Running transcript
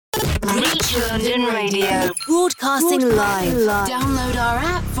Reach London Radio. Broadcasting live. Download our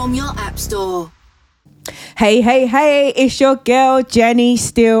app from your app store. Hey, it's your girl Jenni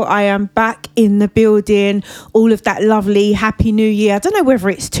Steele. I am back in the building. All of that lovely happy new year. I don't know whether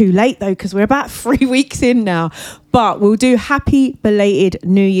it's too late though, because we're about 3 weeks in now, but we'll do happy belated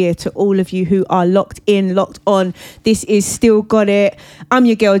new year to all of you who are locked in, locked on. This is Still Got It. I'm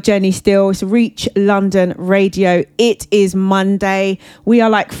your girl Jenni Steele. It's Reach London Radio. It is Monday. We are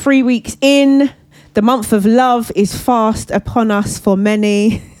like 3 weeks in. The month of love is fast upon us for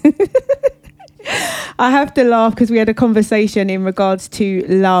many. I have to laugh because we had a conversation in regards to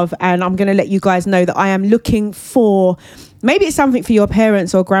love, and I'm going to let you guys know that I am looking for, maybe it's something for your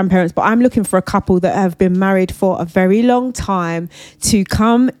parents or grandparents, but I'm looking for a couple that have been married for a very long time to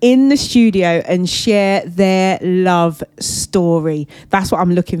come in the studio and share their love story. That's what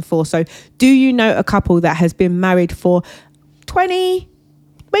I'm looking for. So do you know a couple that has been married for 20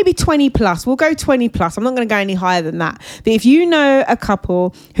 plus? We'll go 20 plus. I'm not going to go any higher than that. But if you know a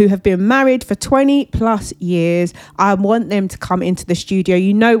couple who have been married for 20 plus years, I want them to come into the studio.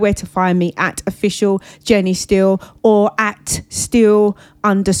 You know where to find me, at official Jenni Steele or at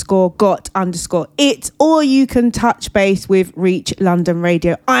Steele_got_it, or you can touch base with Reach London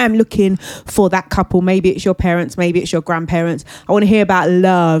Radio. I am looking for that couple. Maybe it's your parents, maybe it's your grandparents. I want to hear about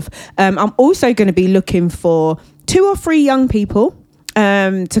love. I'm also going to be looking for 2 or 3 young people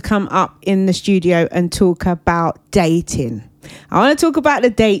to come up in the studio and talk about dating. I want to talk about the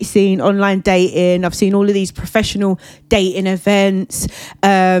date scene, online dating. I've seen all of these professional dating events,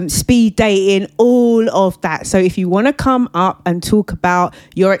 speed dating, all of that. So if you want to come up and talk about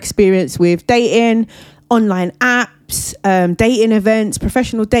your experience with dating, online apps, dating events,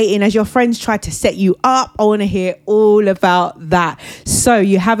 professional dating, as your friends try to set you up, I want to hear all about that. So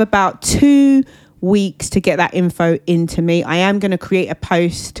you have about 2 weeks to get that info into me. I am going to create a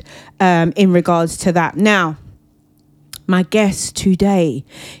post in regards to that. Now, my guest today,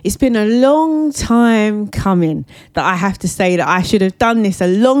 it's been a long time coming that I have to say that I should have done this a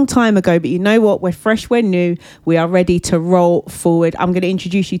long time ago, but you know what? We're fresh, we're new, we are ready to roll forward. I'm going to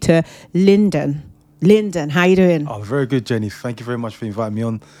introduce you to Lyndon. Lyndon, how you doing? Oh, very good, Jenni. Thank you very much for inviting me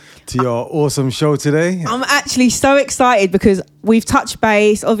on to your awesome show today. I'm actually so excited because we've touched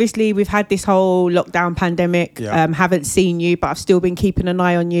base. Obviously, we've had this whole lockdown pandemic. Haven't seen you, but I've still been keeping an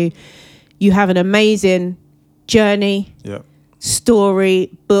eye on you. You have an amazing journey, story,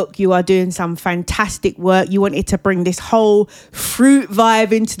 book. You are doing some fantastic work. You wanted to bring this whole fruit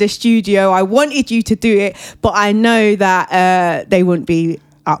vibe into the studio. I wanted you to do it, but I know that they wouldn't be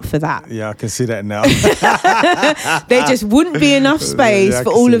up for that. Yeah, I can see that now. There just wouldn't be enough space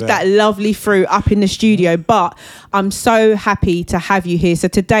for all of that lovely fruit up in the studio, but I'm so happy to have you here. So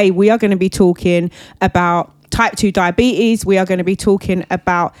today we are going to be talking about type 2 diabetes. We are going to be talking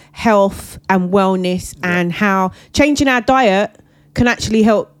about health and wellness and how changing our diet can actually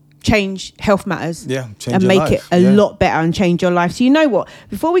help change health matters and make it a lot better and change your life. So you know what,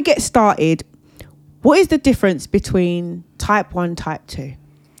 before we get started, what is the difference between type 1, type 2?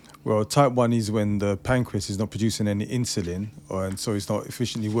 Well, type 1 is when the pancreas is not producing any insulin, and so it's not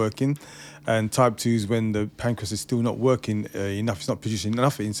efficiently working. And type 2 is when the pancreas is still not working enough, it's not producing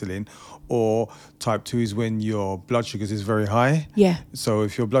enough insulin. Or type 2 is when your blood sugars is very high. Yeah. So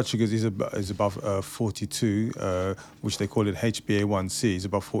if your blood sugars is above 42, which they call it HbA1c, is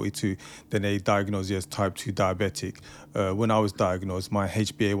above 42, then they diagnose you as type 2 diabetic. When I was diagnosed, my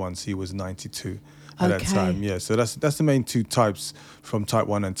HbA1c was 92. At that time, so that's the main 2 types from type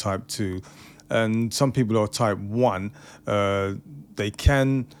 1 and type 2. And some people who are type 1, they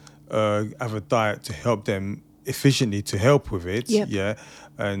can have a diet to help them efficiently to help with it.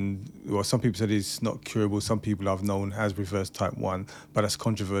 And well, some people said it's not curable. Some people I've known has reversed type 1, but that's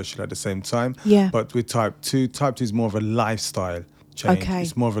controversial at the same time. But with type 2 is more of a lifestyle change.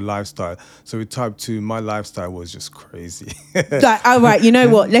 It's more of a lifestyle. So with type 2, my lifestyle was just crazy. All right, you know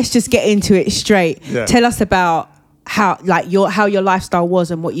what? Let's just get into it straight. Tell us about how your lifestyle was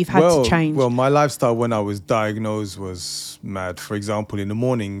and what you've had to change. Well, my lifestyle when I was diagnosed was mad. For example, in the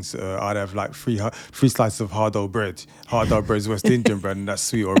mornings, I'd have like three slices of hard-boiled bread. Hard-boiled bread is West Indian bread, and that's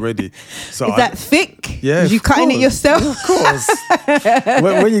sweet already. So is that thick? Yeah, you cutting it yourself? Of course.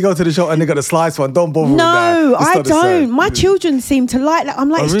 when you go to the shop and they got a sliced one, don't bother with that. No, I don't. My children seem to like that. I'm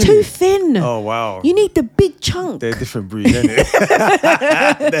like, it's too thin. Oh, wow. You need the big chunk. They're a different breed, isn't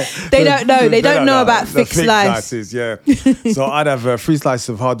it? They don't know. They don't know about thick slices. yeah. So I'd have 3 slices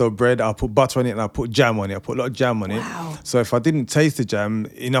of hard dough bread. I'll put butter on it and I'll put jam on it. I put a lot of jam on it. So if I didn't taste the jam,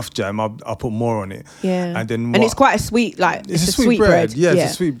 enough jam, I'll put more on it. Yeah. And it's quite a sweet, like, it's a sweet bread. Yeah,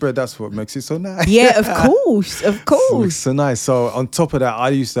 it's a sweet bread. That's what makes it so nice. Yeah, of course. It's so nice. So on top of that, I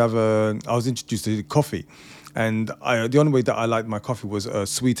used to have I was introduced to coffee. And the only way that I liked my coffee was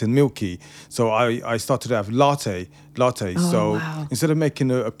sweet and milky. So I started to have latte. Instead of making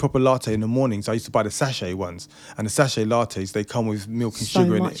a proper latte in the mornings, I used to buy the sachet ones. And the sachet lattes, they come with milk and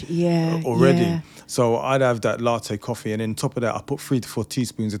sugar in it already. Yeah. So I'd have that latte coffee, and then on top of that, I put 3 to 4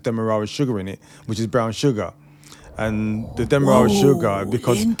 teaspoons of demerara sugar in it, which is brown sugar. And the demerara sugar,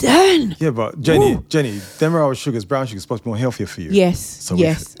 because Lyndon. Yeah, but Jenny, demerara sugar is brown sugar, is supposed to be more healthier for you. Yes,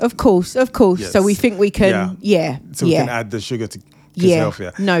 of course. Yes. So we think we can, So we can add the sugar to get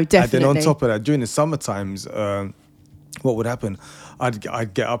healthier. No, definitely. And then on top of that, during the summer times, what would happen?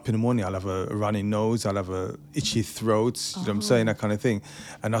 I'd get up in the morning, I'll have a runny nose, I'll have a itchy throat, you know what I'm saying, that kind of thing.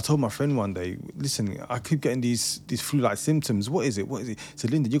 And I told my friend one day, listen, I keep getting these flu-like symptoms. What is it? He said,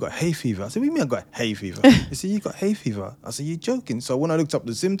 Lyndon, you got hay fever. I said, what do you mean I got hay fever? He said, you got hay fever. I said, you're joking. So when I looked up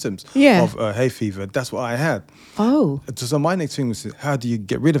the symptoms of hay fever, that's what I had. Oh. So my next thing was, how do you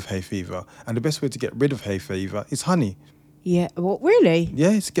get rid of hay fever? And the best way to get rid of hay fever is honey. Yeah, what, really? Yeah,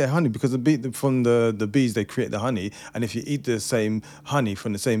 it's get honey, because from the bees, they create the honey, and if you eat the same honey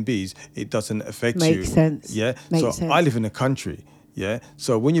from the same bees, it doesn't affect you. Makes sense. Yeah, Makes sense. I live in the country. Yeah,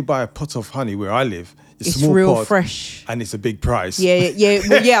 so when you buy a pot of honey where I live, it's small real pot, fresh, and it's a big price. Yeah.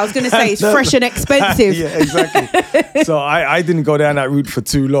 Well, I was going to say it's fresh and expensive. Yeah, exactly. So I didn't go down that route for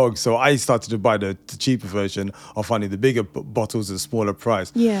too long. So I started to buy the cheaper version of honey, the bigger bottles, at a smaller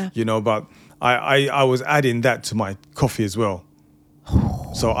price. Yeah, but I was adding that to my coffee as well.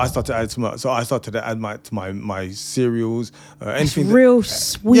 So I started to add my cereals, anything real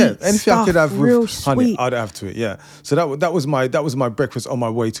sweet. Yeah, anything stuff, I could have real with honey, sweet. I'd have to it. Yeah. So that was my breakfast on my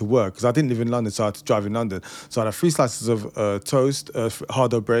way to work, because I didn't live in London, so I had to drive in London. So I'd have 3 slices of toast,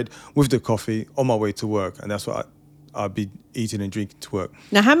 hard dough bread with the coffee on my way to work, and that's what I'd be eating and drinking to work.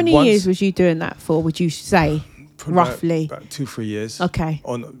 Now, how many years was you doing that for? Would you say roughly? About 2-3 years. Okay.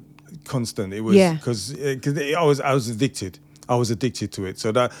 On constant, it was because I was addicted. I was addicted to it.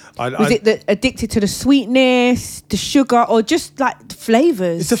 So that it addicted to the sweetness, the sugar, or just like the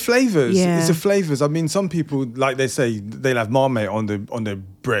flavors? It's the flavors. Yeah. It's the flavors. I mean, some people, like they say, they'll have Marmite on their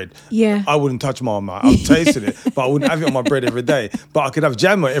bread. Yeah. I wouldn't touch Marmite. I've tasted it, but I wouldn't have it on my bread every day. But I could have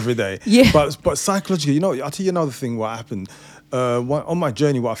jam every day. Yeah. But psychologically, I'll tell you another thing. What happened on my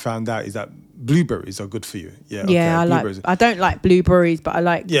journey? What I found out is that blueberries are good for you. Yeah. Yeah, okay, I don't like blueberries, but I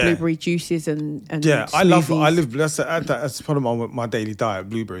like blueberry juices and yeah, smoothies. that's part of my daily diet,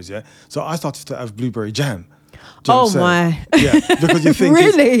 blueberries. Yeah, so I started to have blueberry jam. Oh my! Yeah, because you think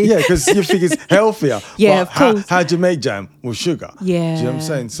really? Because you think it's healthier. Yeah, but of course. How do you make jam with sugar? Yeah, do you know what I'm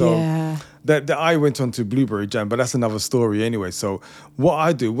saying? So yeah. that I went on to blueberry jam, but that's another story anyway. So what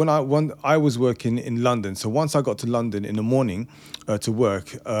I do when I was working in London, so once I got to London in the morning to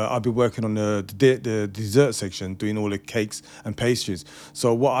work, I'd be working on the dessert section, doing all the cakes and pastries.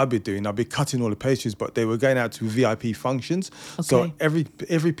 So what I'd be doing, I'd be cutting all the pastries, but they were going out to VIP functions. Okay. So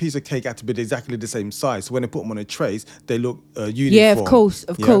every piece of cake had to be exactly the same size. So when they put them on a trays, they look uniform. Yeah, of course.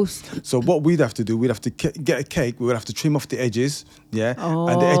 So what we'd have to do, we'd have to get a cake. We would have to trim off the edges. Yeah. Oh,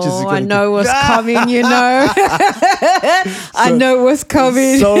 and the edges are I know what's coming. I know what's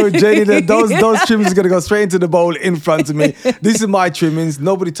coming. So Jenny, those trimmings are gonna go straight into the bowl in front of me. This is my trimmings.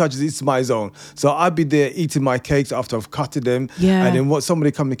 Nobody touches it. It's my zone. So I'd be there eating my cakes after I've cutted them. Yeah. And then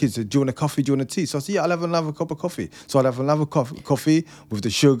somebody come in the kitchen said, do you want a coffee? Do you want a tea? So I said, yeah, I'll have another cup of coffee. So I'll have another coffee with the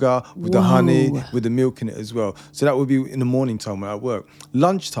sugar, with the honey, with the milk in it as well. So that would be in the morning time when I work.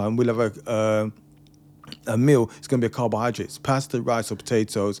 Lunchtime, we'll have a meal. It's going to be a carbohydrates, pasta, rice or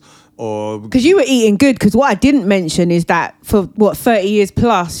potatoes, or... Because you were eating good, because what I didn't mention is that for 30 years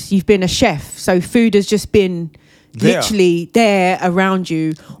plus, you've been a chef. So food has just been literally there around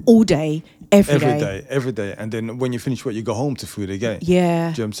you all day, every day. And then when you finish work, you go home to food again. Yeah. Do you know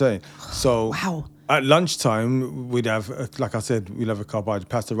what I'm saying? So wow. At lunchtime, we'd have, like I said, we'd have a carbohydrate,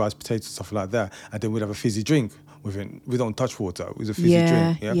 pasta, rice, potatoes, stuff like that. And then we'd have a fizzy drink with it. We don't touch water. It was a fizzy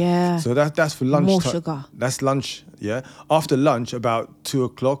drink. Yeah. So that's for lunch. More sugar. That's lunch. Yeah. After lunch, about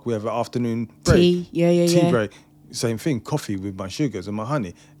 2:00, we have an afternoon break. Tea. Tea break. Same thing. Coffee with my sugars and my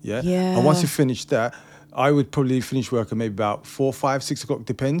honey. Yeah. Yeah. And once you finish that, I would probably finish work at maybe about 4, 5, 6 o'clock,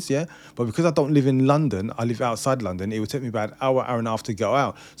 depends, yeah? But because I don't live in London, I live outside London, it would take me about an hour and a half to go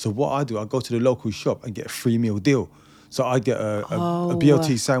out. So what I do, I go to the local shop and get a free meal deal. So I get a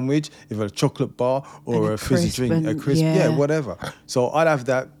BLT sandwich, either a chocolate bar or a fizzy drink, a crisp, whatever. So I'd have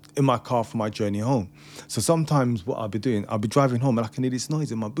that, in my car for my journey home. So sometimes what I'll be doing, I'll be driving home and I can hear this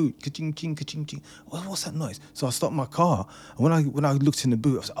noise in my boot. Ka-ching, ching, ka-ching, ching. What's that noise? So I stop my car, and when I looked in the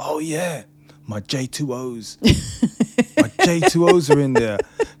boot, I was like, oh yeah, my J2Os. My J2Os are in there,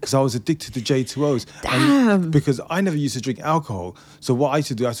 because I was addicted to J2Os. Damn. Because I never used to drink alcohol. So what I used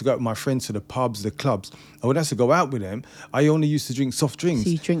to do, I used to go out with my friends to the pubs, the clubs. And when I used to go out with them, I only used to drink soft drinks. So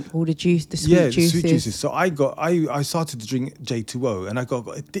you drink all the juice, the sweet the juices. sweet juices. So I started to drink J2O, and I got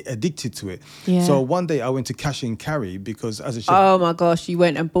addicted to it. Yeah. So one day I went to cash and carry, because as a chef. Oh my gosh, you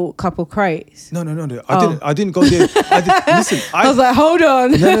went and bought a couple crates. No. I didn't go there. Listen, I was like, hold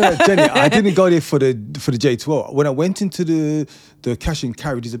on. No, Jenny, I didn't go there for the J2O. When I went into the cash and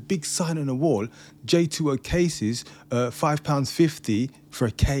carry, there's a big sign on the wall, J2O cases, £5.50 for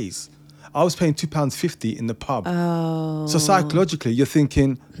a case. I was paying £2.50 in the pub. Oh. So psychologically, you're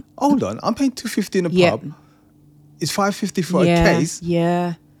thinking, hold on, I'm paying £2.50 in a pub. It's £5.50 for a case.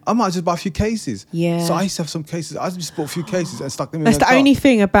 Yeah. I might just buy a few cases. Yeah. So I used to have some cases. I just bought a few cases and stuck them in That's my car. the only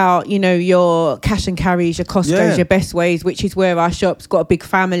thing about, your cash and carries, your Costco's, your Best Ways, which is where our shop's got a big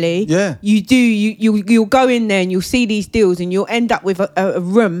family. Yeah. You'll go in there and you'll see these deals and you'll end up with a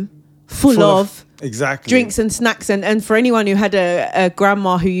room full of exactly drinks and snacks. And for anyone who had a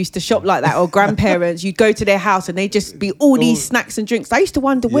grandma who used to shop like that, or grandparents, you'd go to their house and they'd just be all these snacks and drinks. I used to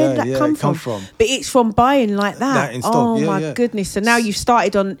wonder where did that come from. But it's from buying like that. in stock. Oh my goodness. So now you've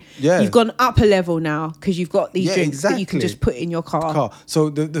started on, you've gone up a level now, because you've got these drinks that you can just put in your car. So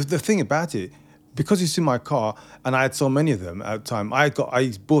the thing about it, because it's in my car and I had so many of them at the time, I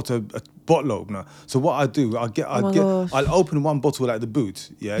bought a bottle opener. So what I do, I'll open one bottle at the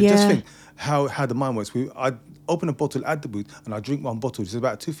boot. Just think how the mind works. I open a bottle at the boot and I drink one bottle. It's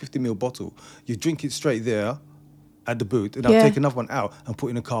about a 250ml bottle. You drink it straight there at the boot, and I'll take another one out and put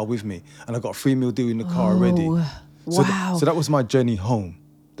in the car with me. And I got a 3 meal deal in the car already. Wow. So that was my journey home.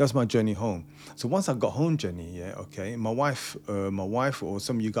 That's my journey home. So once I got home, Jenny, my wife or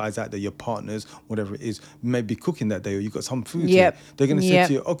some of you guys out there, your partners, whatever it is, may be cooking that day, or you got some food. They're going to say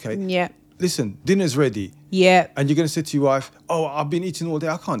to you, okay, listen, dinner's ready. Yeah. And you're going to say to your wife, oh, I've been eating all day,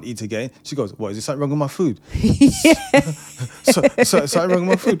 I can't eat again. She goes, what, is there something wrong with my food? so something wrong with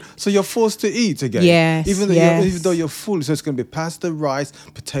my food. So you're forced to eat again. Yes, even though you're full. So it's going to be pasta, rice,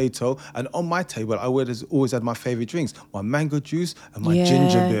 potato. And on my table, I always had my favourite drinks, my mango juice and my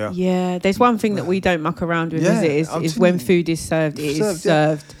ginger beer. Yeah, there's one thing that we don't muck around with, is when food is served, it is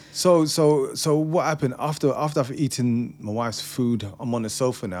served. So what happened after I've eaten my wife's food? I'm on the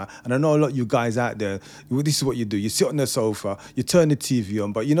sofa now, and I know a lot of you guys out there. This is what you do: you sit on the sofa, you turn the TV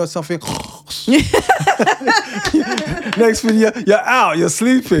on, but you know something. Next thing you're out, you're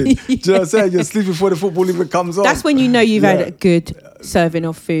sleeping. Do you know what I'm saying? You're sleeping before the football even comes on. That's when you know you've had a good serving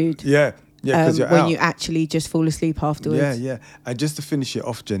of food. Yeah, because you're out. When you actually just fall asleep afterwards. Yeah. And just to finish it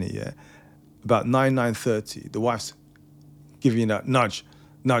off, Jenny, about 9:30, the wife's giving you that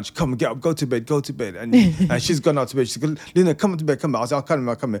nudge, come get up, go to bed. And she's gone out to bed. She goes, Lyndon, come to bed, come back. I said, I'll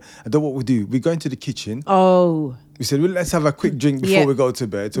come in. And then what we do, we go into the kitchen. Oh. We said, well, let's have a quick drink before we go to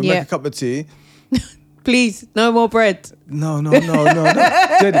bed. So we make a cup of tea. Please, no more bread. No.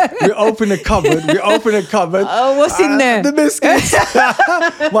 Jenny, we open the cupboard. Oh, what's in there? The biscuits.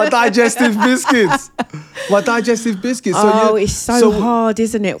 My digestive biscuits. It's so hard,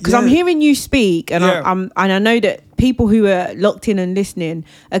 isn't it? Because I'm hearing you speak, and I know that people who are locked in and listening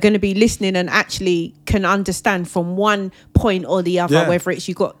are going to be listening and actually can understand from one point or the other, whether it's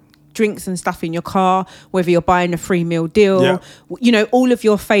you got drinks and stuff in your car, whether you're buying a 3 meal deal, all of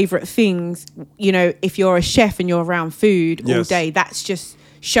your favorite things, if you're a chef and you're around food all day, that's just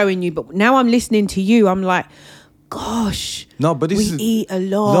showing you. But now I'm listening to you, I'm like, gosh, we eat a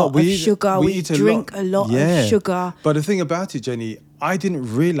lot of sugar, we drink a lot of sugar. But the thing about it, Jenny, I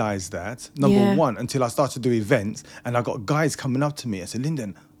didn't realise that, number one, until I started to do events, and I got guys coming up to me. I said,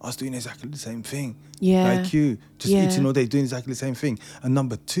 Lyndon, I was doing exactly the same thing. Like you, just eating all day, doing exactly the same thing. And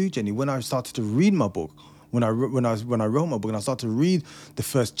number two, Jenny, when I started to read my book, when I wrote my book and I started to read the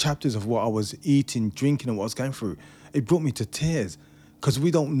first chapters of what I was eating, drinking, and what I was going through, it brought me to tears. Because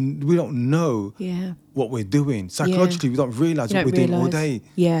we don't know what we're doing. Psychologically, we don't realise what we're doing all day.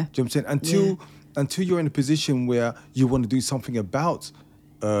 Yeah. Do you know what I'm saying? Until you're in a position where you want to do something about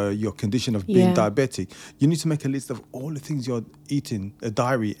your condition of being diabetic, you need to make a list of all the things you're eating, a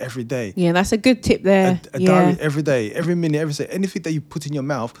diary every day. Yeah, that's a good tip there. A diary every day, every minute, every second. Anything that you put in your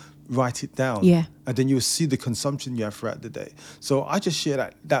mouth, write it down. Yeah. And then you'll see the consumption you have throughout the day. So I just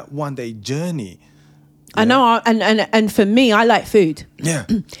share that one day journey. I know, and for me, I like food. Yeah.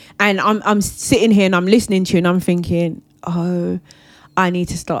 And I'm sitting here and I'm listening to you and I'm thinking, oh, I need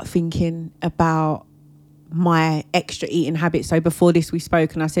to start thinking about my extra eating habits. So before this we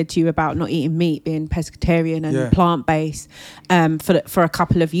spoke and I said to you about not eating meat, being pescatarian and plant-based for a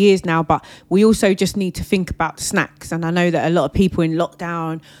couple of years now, but we also just need to think about snacks. And I know that a lot of people in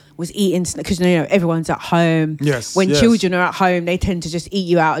lockdown was eating because everyone's at home. When children are at home, they tend to just eat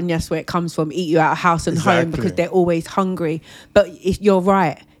you out, and that's where it comes from, eat you out of house and home, because they're always hungry. But you're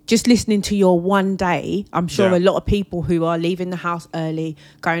right, just listening to your one day, I'm sure a lot of people who are leaving the house early,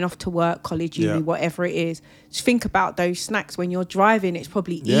 going off to work, college, uni, whatever it is, just think about those snacks when you're driving. It's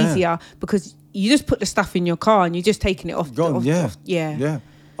probably easier because you just put the stuff in your car and you're just taking it off.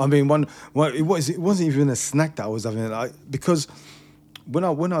 I mean, it wasn't even a snack that I was having, because when I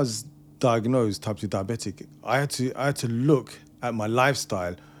was diagnosed type 2 diabetic, I had to look at my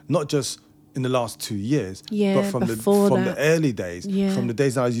lifestyle, not just in the last 2 years, but from the early days, from the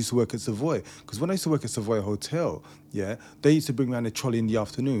days that I used to work at Savoy. Because when I used to work at Savoy Hotel, they used to bring around a trolley in the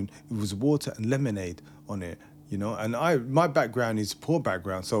afternoon. It was water and lemonade on it, and my background is poor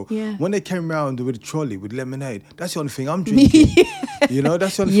background. So when they came around with a trolley with lemonade, that's the only thing I'm drinking.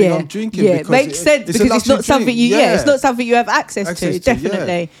 That's the only thing I'm drinking. Yeah, it makes sense because it's not something it's not something you have access to,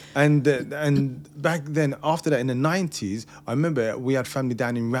 definitely. And back then, after that, in the 90s, I remember we had family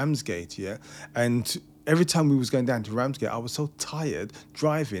down in Ramsgate, and every time we was going down to Ramsgate, I was so tired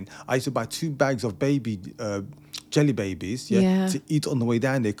driving. I used to buy 2 bags of jelly babies, to eat on the way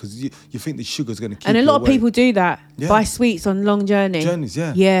down there, because you think the sugar's going to keep you away. And a lot of people do that, buy sweets on long journeys.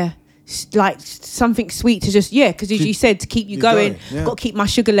 Like something sweet to just, because as you said, to keep you going, got to keep my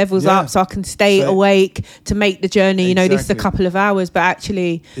sugar levels up so I can stay awake to make the journey. This is a couple of hours, but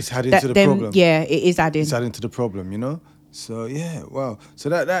actually it's adding to the problem. It is adding. It's adding to the problem, So so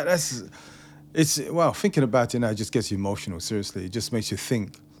that's thinking about it now just gets you emotional. Seriously, it just makes you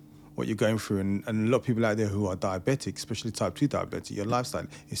think what you're going through, and a lot of people out there who are diabetic, especially type 2 diabetic, your lifestyle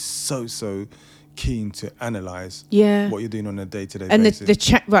is so keen to analyse what you're doing on a day-to-day basis.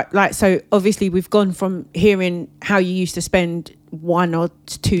 And so obviously we've gone from hearing how you used to spend 1 or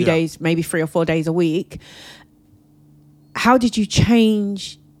 2 days, maybe 3 or 4 days a week. How did you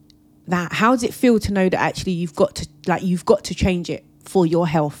change that? How does it feel to know that actually you've got to change it for your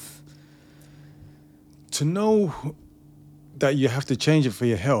health? To know that you have to change it for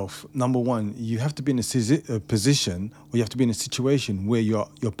your health, number one, you have to be in a position, or you have to be in a situation where your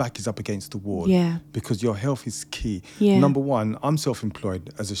back is up against the wall. Because your health is key. Number one, I'm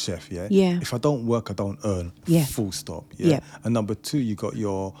self-employed as a chef. If I don't work, I don't earn. Full stop. And number two, you got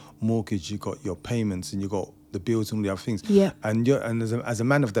your mortgage, you got your payments, and you got the bills and all the other things. And as a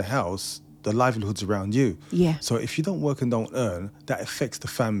man of the house, the livelihoods around you. So if you don't work and don't earn, that affects the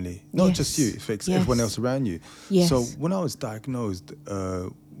family, not just you, it affects everyone else around you. So when I was diagnosed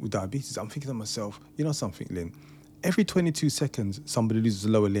with diabetes, I'm thinking to myself, you know something, Lynn? Every 22 seconds, somebody loses a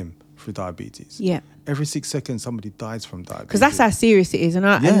lower limb through diabetes. Every 6 seconds, somebody dies from diabetes. Because that's how serious it is. And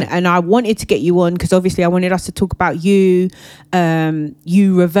I wanted to get you on because obviously I wanted us to talk about you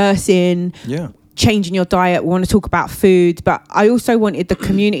reversing, changing your diet. We want to talk about food, but I also wanted the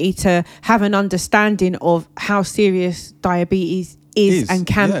community to have an understanding of how serious diabetes is and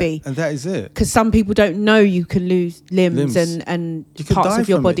can be. And that is it. Because some people don't know you can lose limbs. and parts of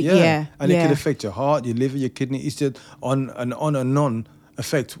your body. And it can affect your heart, your liver, your kidney. It's just on and on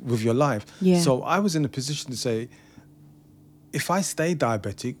effect with your life. So I was in a position to say, if I stay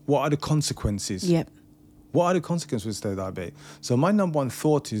diabetic, what are the consequences? What are the consequences of staying diabetic? So my number one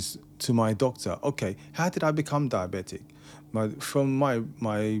thought is to my doctor, okay, how did I become diabetic? From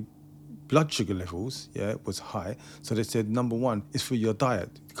my blood sugar levels, was high. So they said, number one, is for your diet,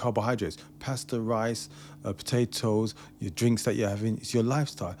 carbohydrates, pasta, rice, potatoes, your drinks that you're having, it's your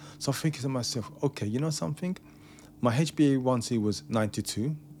lifestyle. So I'm thinking to myself, okay, you know something? My HbA1c was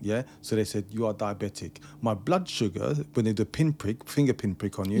 92, so they said, you are diabetic. My blood sugar, when they do finger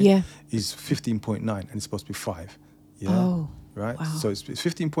pinprick on you, is 15.9 and it's supposed to be 5. Right? Wow. So it's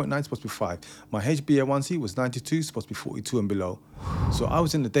 15.9, it's supposed to be 5. My HbA1c was 92, supposed to be 42 and below. So I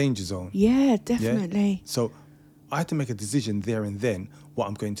was in the danger zone. Yeah, definitely. So I had to make a decision there and then what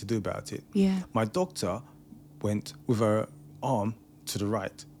I'm going to do about it. My doctor went with her arm to the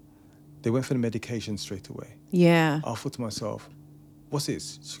right. They went for the medication straight away. I thought to myself, what's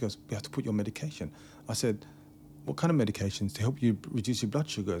this? She goes, we have to put your medication. I said, what kind of medications to help you reduce your blood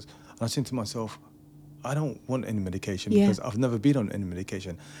sugars? And I said to myself, I don't want any medication because I've never been on any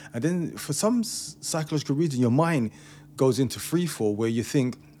medication. And then for some psychological reason, your mind goes into free fall where you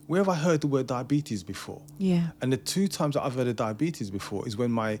think, where have I heard the word diabetes before? And the 2 times that I've heard of diabetes before is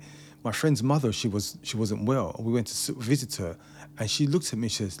when my friend's mother, she wasn't well. We went to visit her and she looked at me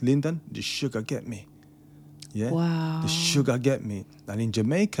and she says, Lyndon, the sugar get me. Wow. The sugar get me. And in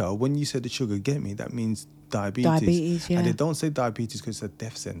Jamaica, when you say the sugar get me, that means Diabetes, yeah. And they don't say diabetes because it's a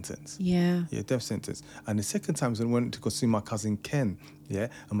death sentence. Yeah. Yeah, death sentence. And the second time was when I went to go see my cousin Ken, yeah,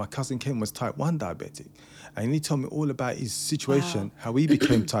 and my cousin Ken was type 1 diabetic. And he told me all about his situation, how he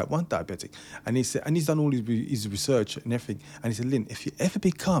became type 1 diabetic. And he said, and he's done all his research and everything. And he said, Lynn, if you ever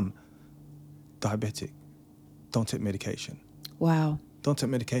become diabetic, don't take medication. Wow. Don't take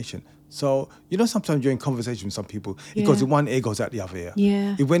medication. So, sometimes you're in conversation with some people, it goes in one ear, goes out the other ear.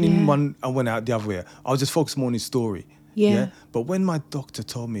 Yeah. It went in one and went out the other ear. I was just focused more on his story. Yeah. But when my doctor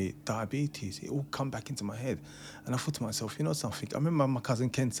told me diabetes, it all come back into my head. And I thought to myself, something? I remember my cousin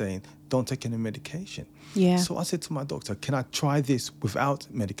Ken saying, don't take any medication. Yeah. So I said to my doctor, can I try this without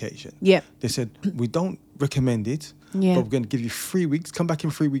medication? Yeah. They said, we don't recommend it, Yeah. but we're going to give you 3 weeks. Come back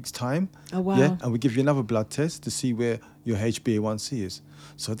in 3 weeks' time. Oh, wow. Yeah, and we give you another blood test to see where your HbA1c is.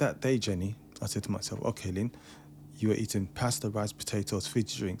 So that day, Jenny, I said to myself, okay, Lynn, you were eating pasta, rice, potatoes,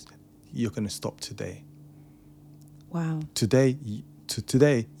 fizzy drinks. You're going to stop today. Wow. Today,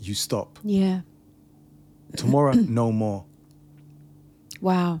 you stop. Yeah. Tomorrow, no more.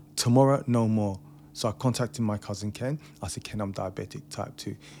 Wow. Tomorrow, no more. So I contacted my cousin Ken. I said, Ken, I'm diabetic type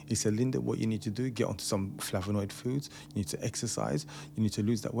 2. He said, Linda, what you need to do, get onto some flavonoid foods. You need to exercise. You need to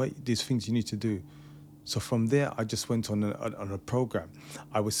lose that weight. These things you need to do. So from there, I just went on a program.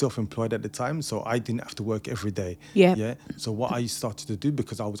 I was self-employed at the time, so I didn't have to work every day. Yeah. Yeah. So what I started to do,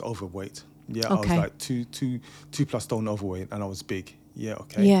 because I was overweight. Yeah. Okay. I was like two plus stone overweight, and I was big. Yeah.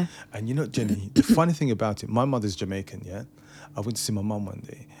 Okay. Yeah. And Jenny, the funny thing about it, my mother's Jamaican. Yeah. I went to see my mum one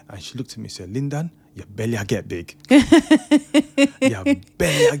day, and she looked at me and said, Lyndon, your belly I get big. Your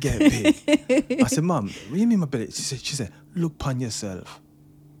belly I get big. I said, Mum, what do you mean my belly? She said, look pon yourself.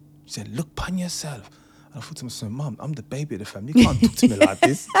 She said, look pon yourself. And I thought to myself, Mum, I'm the baby of the family. You can't talk to me like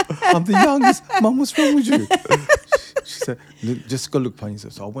this. I'm the youngest. Mum, what's wrong with you? She said, just go look pon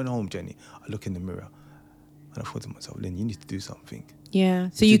yourself. So I went home, Jenny. I look in the mirror. And I thought to myself, Lynn, you need to do something. Yeah.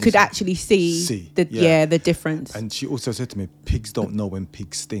 So you could actually see the difference. And she also said to me, pigs don't know when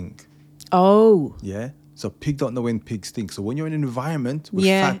pigs stink. Oh. Yeah. So pig don't know when pigs stink. So when you're in an environment with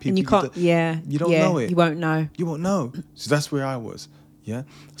fat people, and you can't, you don't know it. You won't know. You won't know. So that's where I was. Yeah.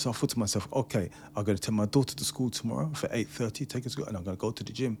 So I thought to myself, okay, I'm going to take my daughter to school tomorrow for 8:30, take her to school, and I'm going to go to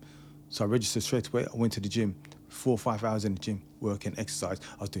the gym. So I registered straight away. I went to the gym, 4 or 5 hours in the gym, working, exercise.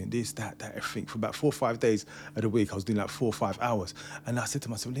 I was doing this, that, everything. For about 4 or 5 days of the week, I was doing like 4 or 5 hours. And I said to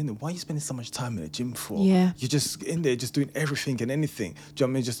myself, Lyndon, why are you spending so much time in the gym for? Yeah. You're just in there, just doing everything and anything. Do you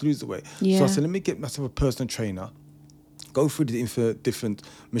know what I mean? Just lose the weight. Yeah. So I said, let me get myself a personal trainer, go through the different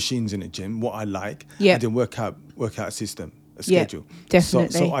machines in the gym, what I like, and then work out a system. A schedule.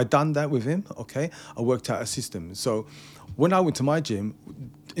 Definitely. So I done that with him, okay? I worked out a system. So when I went to my gym,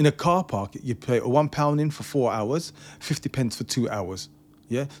 in a car park, you pay £1 in for 4 hours, 50 pence for 2 hours.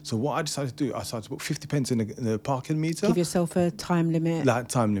 Yeah? So what I decided to do, I started to put 50 pence in the parking meter. Give yourself a time limit. Like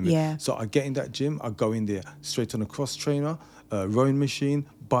time limit. Yeah. So I get in that gym, I go in there straight on a cross trainer, rowing machine,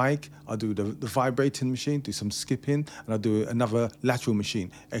 bike, I do the vibrating machine, do some skipping, and I do another lateral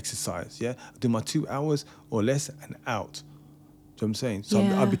machine, exercise, yeah? I do my 2 hours or less and out. Do you know what I'm saying?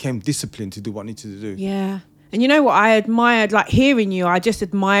 So I became disciplined to do what I needed to do. Yeah. And you know what I admired, like hearing you, I just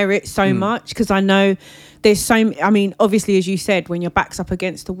admire it so much because I know there's obviously, as you said, when your back's up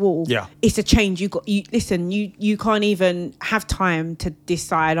against the wall, it's a change. You can't even have time to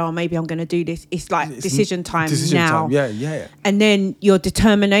decide, maybe I'm going to do this. It's like decision time now. Yeah. And then your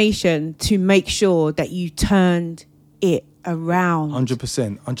determination to make sure that you turned it around.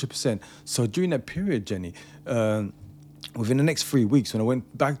 100%. So during that period, Jenny, within the next 3 weeks, when I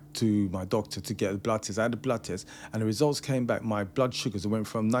went back to my doctor to get a blood test, I had a blood test, and the results came back. My blood sugars went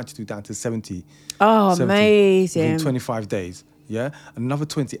from 92 down to 70. Oh, 70 amazing. Within 25 days, yeah? Another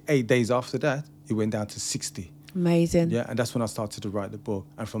 28 days after that, it went down to 60. Amazing. Yeah, and that's when I started to write the book.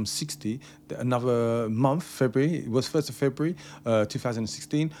 And from 60, another month, February, it was 1st of February,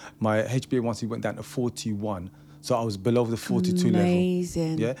 2016, my HbA1c went down to 41. So I was below the 42 level.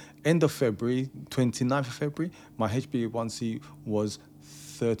 Amazing. Yeah. End of February, 29th of February, my HbA1c was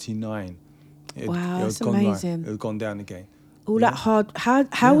 39. Wow, that's amazing. It had gone down again. All that hard,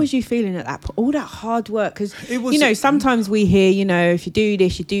 how was you feeling at that point? All that hard work, because, sometimes we hear, if you do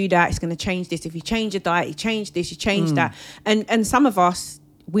this, you do that, it's going to change this. If you change your diet, you change this, you change that. And some of us,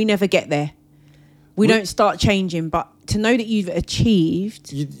 we never get there. We don't start changing, but to know that you've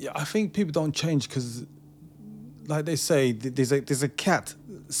achieved. I think people don't change because, like they say, there's a cat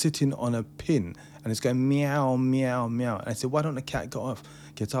sitting on a pin and it's going meow, meow, meow. And I said, why don't the cat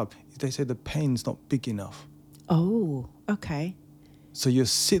get up? They say the pain's not big enough. Oh, okay. So you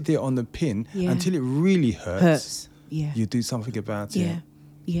sit there on the pin until it really hurts. Yeah. You do something about it.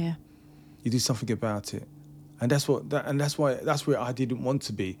 Yeah. You do something about it. And that's where I didn't want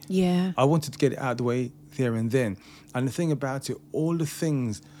to be. Yeah. I wanted to get it out of the way there and then. And the thing about it, all the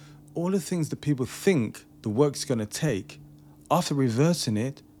things that people think the work's going to take, after reversing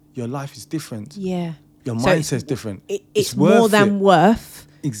it, your life is different. Yeah. Your mindset's different. It's more than worth.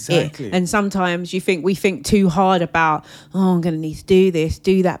 Exactly. And sometimes we think too hard about, I'm going to need to do this,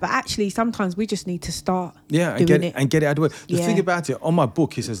 do that. But actually, sometimes we just need to start doing it. And get it out of the way. The Yeah. thing about it, on my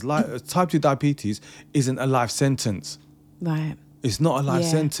book, it says type 2 diabetes isn't a life sentence. Right. It's not a life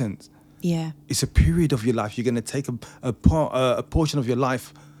sentence. Yeah. It's a period of your life. You're going to take a portion of your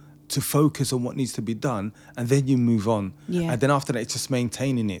life to focus on what needs to be done, and then you move on. Yeah. And then after that, it's just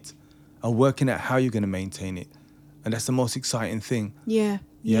maintaining it and working out how you're going to maintain it. And that's the most exciting thing. Yeah.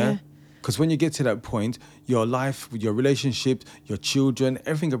 Yeah? Because when you get to that point, your life, your relationship, your children,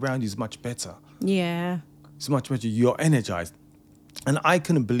 everything around you is much better. Yeah. It's much better. You're energized. And I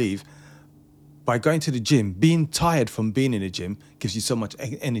couldn't believe, by going to the gym, being tired from being in the gym gives you so much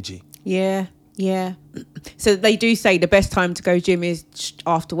energy. Yeah. Yeah. So they do say the best time to go gym is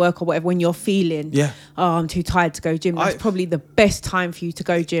after work or whatever, when you're feeling, I'm too tired to go gym. That's probably the best time for you to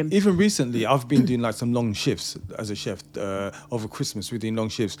go gym. Even recently, I've been doing like some long shifts as a chef over Christmas. We're doing long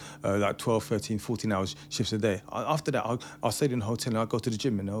shifts, like 12, 13, 14 hours shifts a day. After that, I'll stay in a hotel and I'll go to the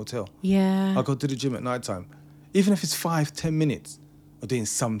gym in the hotel. Yeah. I'll go to the gym at night time. Even if it's 5-10 minutes of doing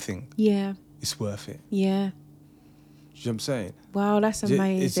something, it's worth it. Yeah. You know what I'm saying? Wow, that's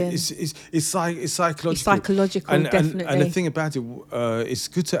amazing. It's psychological. It's psychological, definitely. And the thing about it, it's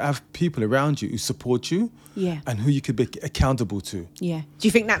good to have people around you who support you, and who you could be accountable to. Yeah. Do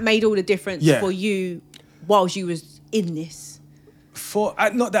you think that made all the difference for you whilst you was in this?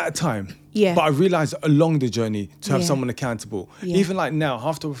 Not that time. Yeah. But I realised along the journey to have Yeah. someone accountable. Yeah. Even like now,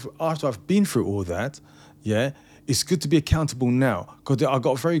 after I've been through all that, it's good to be accountable now, because I've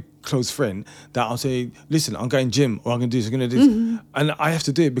got a very close friend that I'll say, listen, I'm going gym, or I'm going to do this, I'm going to do this. Mm-hmm. And I have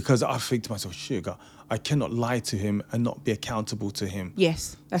to do it because I think to myself, sugar, I cannot lie to him and not be accountable to him.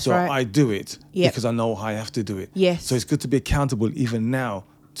 Yes, that's so right. I do it Yep. because I know I have to do it. Yes. So it's good to be accountable even now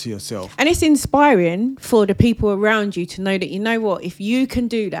to yourself. And it's inspiring for the people around you to know that, you know what, if you can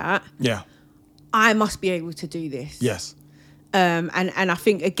do that, I must be able to do this. Yes. And I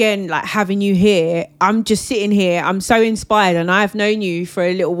think, again, like having you here, I'm just sitting here, I'm so inspired, and I've known you for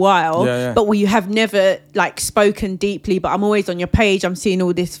a little while, but we have never like spoken deeply, but I'm always on your page, I'm seeing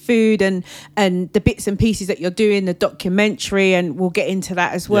all this food and the bits and pieces that you're doing, the documentary, and we'll get into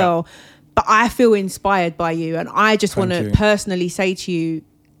that as well. But I feel inspired by you, and I just want to personally say to you,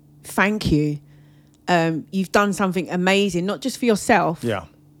 thank you. You've done something amazing, not just for yourself.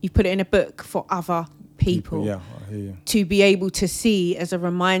 You've put it in a book for other people. I hear you. To be able to see as a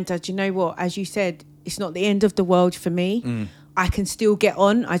reminder, do you know what, as you said, it's not the end of the world for me. I can still get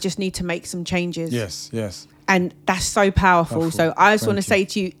on. I just need to make some changes. Yes. And that's so powerful. So I just want to say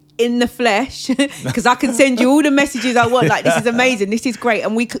to you, in the flesh, because I can send you all the messages I want, like, this is amazing, this is great,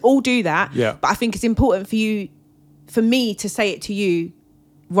 and we could all do that. But I think it's important for me to say it to you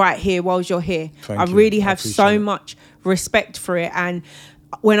right here whilst you're here. I really have so much respect for it. And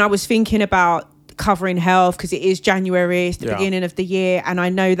when I was thinking about covering health, because it is January, it's the beginning of the year, and I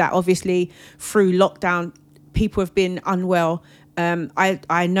know that obviously through lockdown people have been unwell.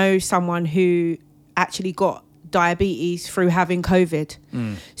 I know someone who actually got diabetes through having COVID.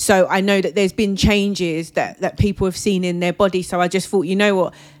 So I know that there's been changes that people have seen in their body. So I just thought, you know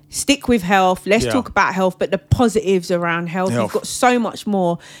what, stick with health. Let's talk about health, but the positives around health. You've got so much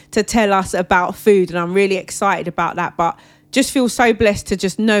more to tell us about food, and I'm really excited about that. But just feel so blessed to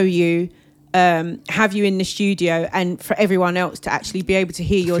just know you, have you in the studio, and for everyone else to actually be able to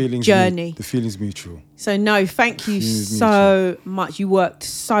hear your journey. The feeling's mutual. So no, thank you so much. You worked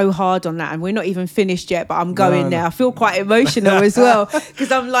so hard on that, and we're not even finished yet, but I'm going there. I feel quite emotional as well, because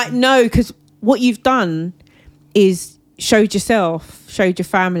I'm like, no, because what you've done is showed yourself, showed your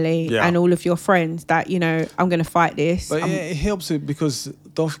family and all of your friends that, you know, I'm going to fight this. But it helps it, because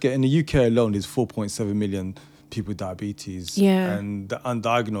don't forget, in the UK alone, there's 4.7 million people with diabetes, and the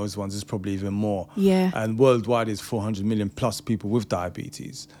undiagnosed ones is probably even more, and worldwide is 400 million plus people with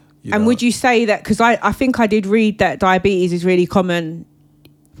diabetes. And would you say that, because I think I did read that diabetes is really common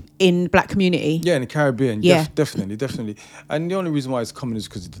in the black community? In the Caribbean, definitely. And the only reason why it's common is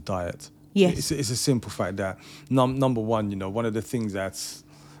because of the diet. It's a simple fact that number one, you know, one of the things that's,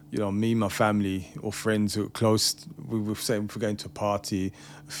 you know, me, my family or friends who are close, we would say if we're going to a party,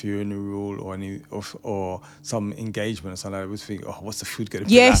 a funeral, or some engagement or something, I always think, what's the food going to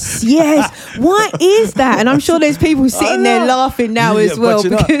be? Yes. What is that? And I'm sure there's people sitting there laughing now as well,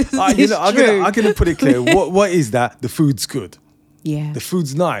 because it's true. I'm going to put it clear. What is that? The food's good. Yeah. The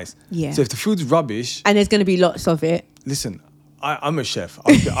food's nice. Yeah. So if the food's rubbish, and there's going to be lots of it. listen, I'm a chef.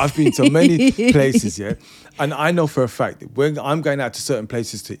 I've been to many places, yeah, and I know for a fact that when I'm going out to certain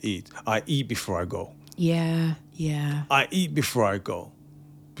places to eat, I eat before I go. Yeah, yeah. I eat before I go,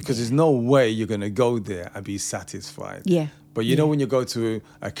 because there's no way you're going to go there and be satisfied. Yeah. But you know, when you go to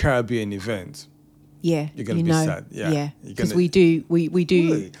a Caribbean event, Yeah, you're going to be sad. Yeah. Because we do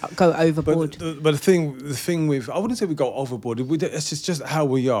go overboard. But the thing with, I wouldn't say we go overboard. It's just how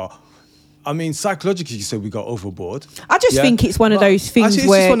we are. I mean, psychologically, you say we go overboard. I just think it's one of those things actually,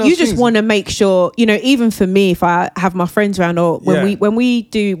 where you just want to make sure, you know, even for me, if I have my friends around, or when we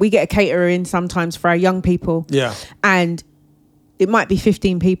get a caterer in sometimes for our young people. Yeah. And it might be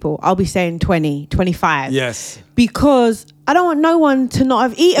 15 people. I'll be saying 20, 25. Yes. Because I don't want no one to not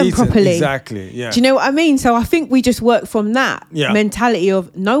have eaten properly. Exactly, yeah. Do you know what I mean? So I think we just work from that Yeah. mentality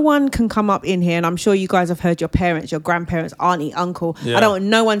of no one can come up in here, and I'm sure you guys have heard your parents, your grandparents, auntie, uncle. Yeah. I don't want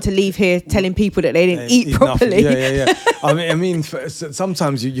no one to leave here telling people that they didn't eat properly. Yeah. I mean,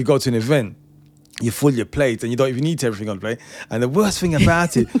 sometimes you go to an event, you fill your plate and you don't even eat everything on the plate. And the worst thing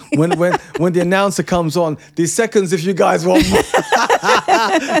about it, when the announcer comes on, there's seconds if you guys want more.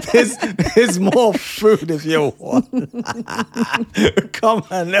 there's more food if you want. Come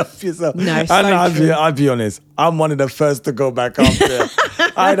on, help yourself. No, and so I'll be honest, I'm one of the first to go back up there.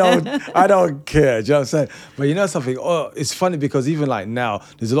 I don't care. Do you know what I'm saying? But you know something? Oh, it's funny because even like now,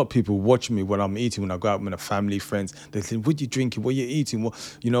 there's a lot of people watching me when I'm eating, when I go out with my family, friends. They say, "What are you drinking? What are you eating?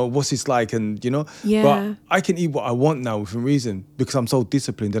 What's this like?" And Yeah. But I can eat what I want now within reason because I'm so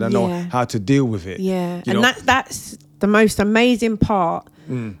disciplined that I know how to deal with it. Yeah. That's the most amazing part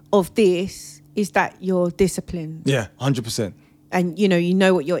of this, is that you're disciplined. Yeah, 100%. And you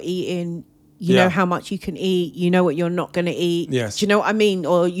know what you're eating. You know how much you can eat. You know what you're not going to eat. Yes. Do you know what I mean?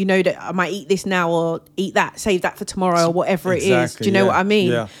 Or you know that I might eat this now or eat that, save that for tomorrow or whatever it is. Do you know what I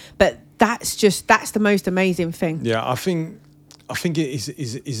mean? Yeah. But that's the most amazing thing. Yeah, I think it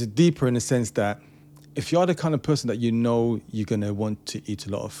is deeper in the sense that if you're the kind of person that you know you're going to want to eat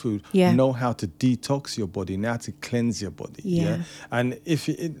a lot of food, know how to detox your body, know how to cleanse your body. Yeah. And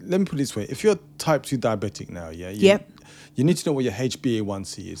let me put it this way, if you're type 2 diabetic now, you need to know what your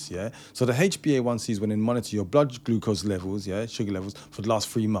HbA1c is, yeah? So the HbA1c is when they monitor your blood glucose levels, sugar levels, for the last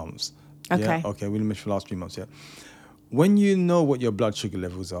 3 months. Okay. Yeah? Okay, we'll measure for the last 3 months, yeah? When you know what your blood sugar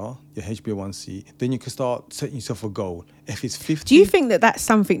levels are, your HbA1c, then you can start setting yourself a goal. If it's 50... Do you think that that's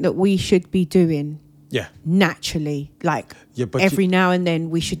something that we should be doing? Yeah. Naturally, like every now and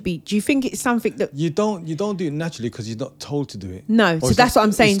then we should be. Do you think it's something that you don't do it naturally because you're not told to do it? No, so that's what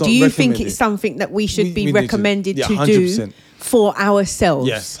I'm saying. Do you think it's something that we should be recommended to 100%. Do for ourselves?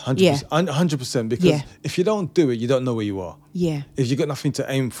 Yes, 100%. 100%. Because if you don't do it, you don't know where you are. Yeah. If you got nothing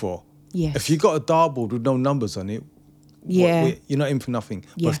to aim for. Yeah. If you got a dartboard with no numbers on it. You're not aiming for nothing.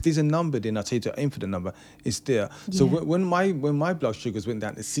 Yeah. But if there's a number, then I tell you to aim for the number. It's there. Yeah. So when my blood sugars went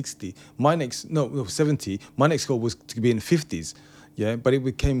down to 60, 70. My next goal was to be in the 50s. Yeah, but it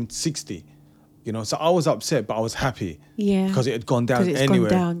became 60. So I was upset, but I was happy. Yeah. Because it had gone down anyway.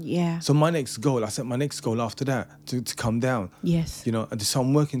 So I set my next goal after that to come down. Yes. And so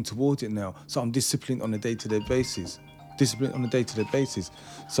I'm working towards it now. So I'm disciplined on a day-to-day basis.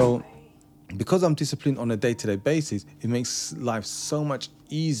 So because I'm disciplined on a day-to-day basis, it makes life so much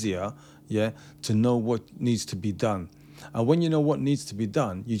easier, to know what needs to be done. And when you know what needs to be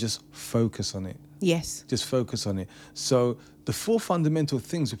done, you just focus on it. Yes. Just focus on it. So the 4 fundamental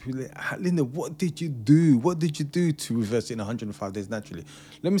things, Linda, what did you do? What did you do to reverse it in 105 days naturally?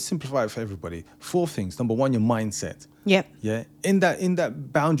 Let me simplify it for everybody. 4 things. Number 1, your mindset. Yep. Yeah. In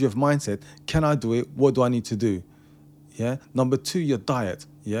that boundary of mindset, can I do it? What do I need to do? Yeah. Number 2, your diet.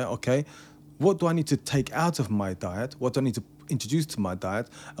 Yeah. Okay. What do I need to take out of my diet? What do I need to introduce to my diet?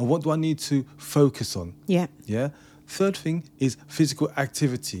 And what do I need to focus on? Yeah. Yeah. Third thing is physical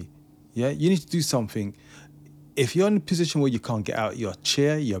activity. Yeah. You need to do something. If you're in a position where you can't get out of your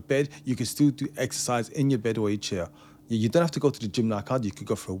chair, your bed, you can still do exercise in your bed or your chair. You don't have to go to the gym like I do. You could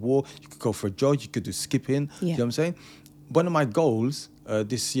go for a walk. You could go for a jog. You could do skipping. Yeah. You know what I'm saying? One of my goals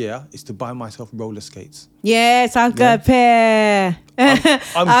this year is to buy myself roller skates. Yes, I've got a pair.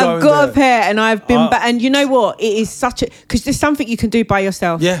 I've got a pair, and I've been and you know what? It is such because there's something you can do by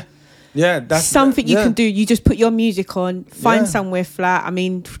yourself. Yeah. Yeah, that's something you can do. You just put your music on, find somewhere flat. I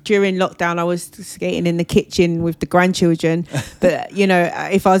mean, during lockdown, I was skating in the kitchen with the grandchildren. But,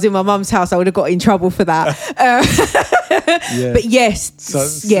 if I was in my mum's house, I would have got in trouble for that. But yes,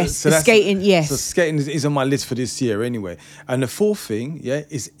 skating, yes. So skating is on my list for this year anyway. And the 4th thing,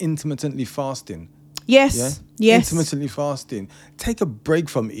 is intermittently fasting. Yes, yes. Intermittently fasting. Take a break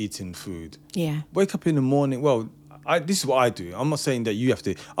from eating food. Yeah. Wake up in the morning. Well, this is what I do. I'm not saying that you have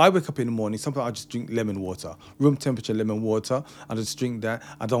to. I wake up in the morning. Sometimes I just drink lemon water, room temperature lemon water. I just drink that.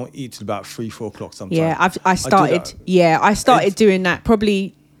 I don't eat till about 3-4 o'clock sometimes. Yeah, I started doing that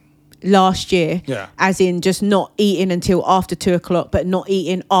probably last year. Yeah. As in just not eating until after 2 o'clock, but not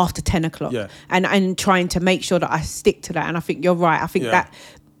eating after 10 o'clock. Yeah. And trying to make sure that I stick to that. And I think you're right. I think that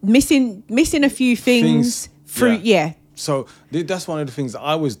missing a few things through. Yeah. So that's one of the things that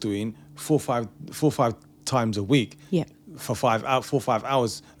I was doing 4 or 5 times a week. Yeah. For 4 or 5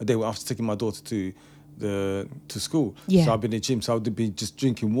 hours a day after taking my daughter to school. Yeah. So I've been in the gym, so I'd be just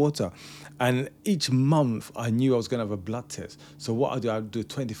drinking water. And each month I knew I was going to have a blood test. So what I'd do a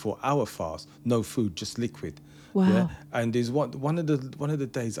 24-hour fast, no food, just liquid. Wow. Yeah? And there's one of the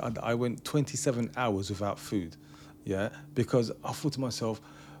days I went 27 hours without food. Yeah. Because I thought to myself,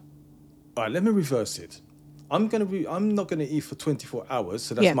 all right, let me reverse it. I'm not gonna eat for 24 hours,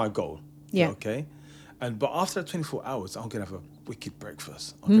 so that's my goal. Yeah. Okay. But after that 24 hours, I'm gonna have a wicked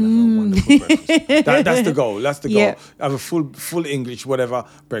breakfast. I'm gonna have a wonderful breakfast. That's the goal. That's the goal. Yeah. Have a full English, whatever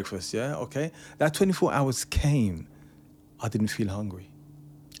breakfast. Yeah. Okay. That 24 hours came. I didn't feel hungry.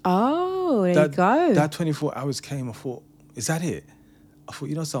 Oh, there you go. That 24 hours came. I thought, is that it? I thought,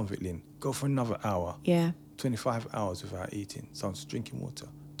 you know something, Lynn? Go for another hour. Yeah. 25 hours without eating. So I'm just drinking water.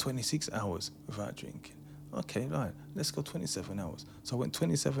 26 hours without drinking. Okay, right, let's go 27 hours. So I went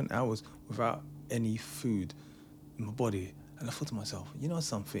 27 hours without any food in my body. And I thought to myself, you know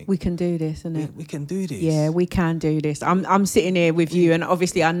something? We can do this, isn't it? We can do this. Yeah, we can do this. I'm sitting here with you, and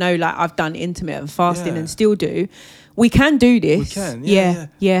obviously I know, like, I've done intermittent fasting and still do. We can do this. We can,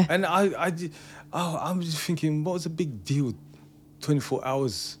 yeah. And I'm just thinking, what was the big deal 24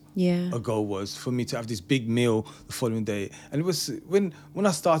 hours ago was for me to have this big meal the following day. And it was when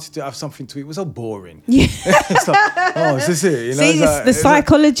I started to have something to eat, it was so boring. Yeah. It's like, oh, is this it? You know, see, the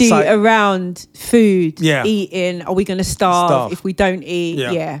psychology around food, eating. Are we going to starve if we don't eat?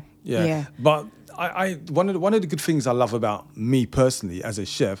 Yeah. But I one of the good things I love about me personally as a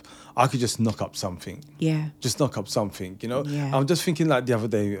chef, I could just knock up something. Yeah. Just knock up something, you know? Yeah. I'm just thinking, like, the other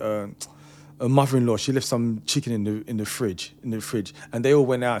day, a mother-in-law, she left some chicken in the fridge, and they all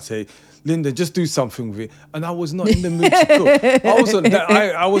went out and say, Lyndon, just do something with it. And I was not in the mood to cook.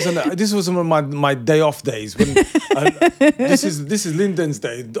 I was on this was one of my day off days. When this is Lyndon's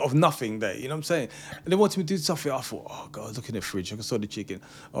day of nothing day. You know what I'm saying? And they wanted me to do something. I thought, oh God, look in the fridge. I saw the chicken.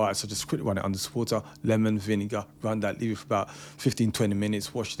 All right, so just quickly run it under water, lemon, vinegar, run that, leave it for about 15-20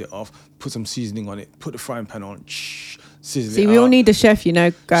 minutes, washed it off, put some seasoning on it, put the frying pan on, See, we all need a chef, you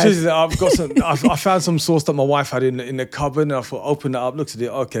know, guys. I've got some. I found some sauce that my wife had in the cupboard, and I thought, open it up, looked at it.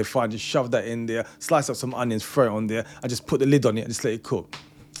 Okay, fine. Just shove that in there. Slice up some onions, throw it on there. I just put the lid on it and just let it cook.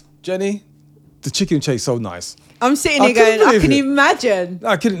 Jenny, the chicken tastes so nice. I'm sitting here going, I can imagine.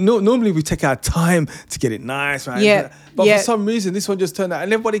 Normally we take our time to get it nice, right? Yeah. But for some reason, this one just turned out,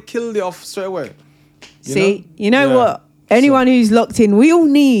 and everybody killed it off straight away. You know what? Anyone who's locked in, we all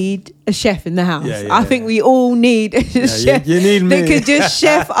need a chef in the house. I think we all need a chef you need me. that could just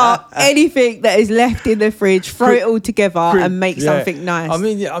chef up anything that is left in the fridge, throw it all together and make something nice. I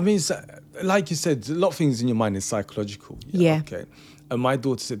mean, like you said, a lot of things in your mind is psychological. Okay. And my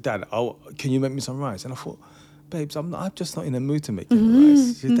daughter said, Dad, can you make me some rice? And I thought, babes, I'm just not in the mood to make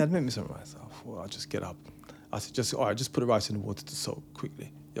rice. She said, Dad, make me some rice. I thought, I'll just get up. I said, just put the rice in the water to soak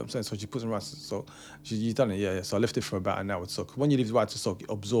quickly. You know what I'm saying? So she put some rice to soak. You done it? Yeah. So I left it for about an hour to soak. When you leave the rice to soak, it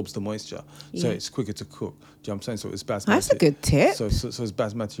absorbs the moisture. So it's quicker to cook. Do you know what I'm saying? So it's basmati. That's a good tip. So it's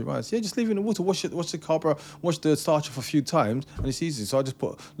basmati rice. Yeah, just leave it in the water. Wash the carb, wash the starch off a few times, and it's easy. So I just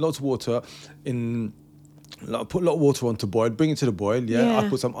put lots of water in. Put a lot of water on to boil, bring it to the boil, I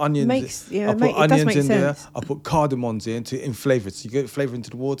put some onions, I put onions in there, I put cardamoms in to flavour it. So you get flavour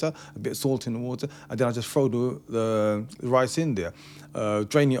into the water, a bit of salt in the water, and then I just throw the rice in there,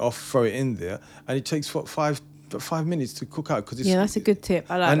 drain it off, throw it in there, and it takes 5 minutes to cook out. That's a good tip.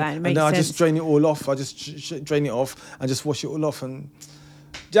 I like that. It makes sense. I just drain it all off. I just drain it off and just wash it all off and...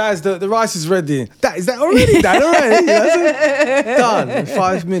 Jazz, the rice is ready. Is that already done? Already? Done in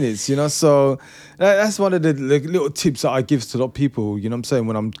 5 minutes, you know. So that's one of the little tips that I give to a lot of people, you know what I'm saying,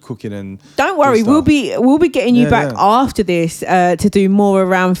 when I'm cooking. And don't worry, we'll be getting you back after this to do more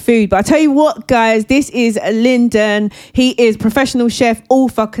around food. But I tell you what, guys, this is Lyndon. He is professional chef,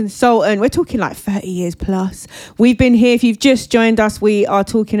 author, consultant. We're talking like 30 years plus. We've been here. If you've just joined us, we are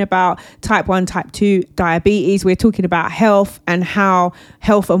talking about type 1, type 2 diabetes. We're talking about health and how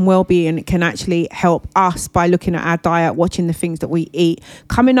health and well-being can actually help us by looking at our diet, watching the things that we eat.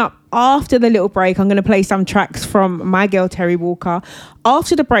 Coming up after the little break, I'm going to play some tracks from my girl Terry Walker.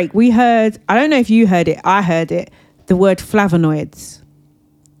 After the break, we heard, I don't know if you heard it, I heard it, the word flavonoids.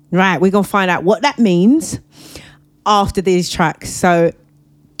 Right, we're going to find out what that means. after these tracks. So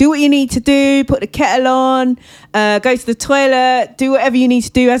do what you need to do, put the kettle on, go to the toilet, do whatever you need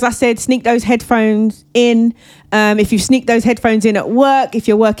to do. As I said, sneak those headphones in. If you sneak those headphones in at work, if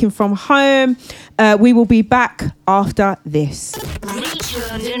you're working from home, we will be back after this. Reach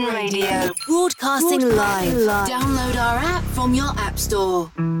London Radio, broadcasting live. Download our app from your app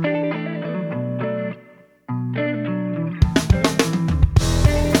store.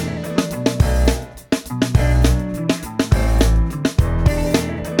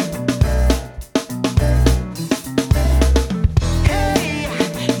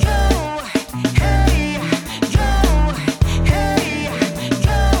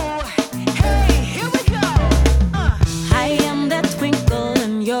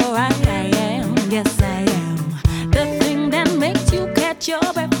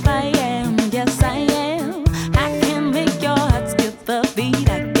 Your breath, I am, yes I am. I can make your heart skip a beat.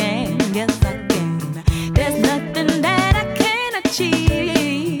 I can, yes I can. There's nothing that I can't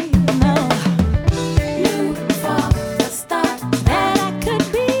achieve. No, knew from the start that I could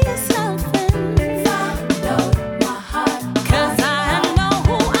be something. Follow my heart, 'cause I know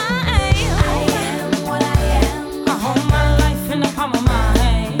who I am. I am what I am. I hold my life in the palm of my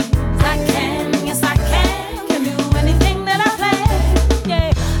hands. I can, yes I can do anything that I plan.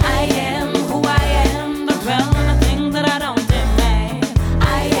 I am who I am, the realm of things that I don't demand.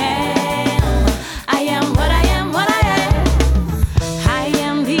 I am what I am, what I am. I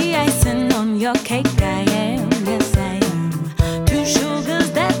am the icing on your cake, I am, yes I am. 2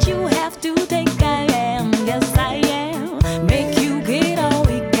 sugars that you have to take, I am, yes I am. Make you get all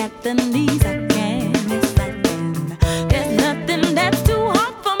weak at the knees, I can, yes I can. There's nothing that's too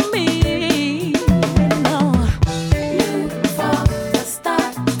hard for me, no. Knew from the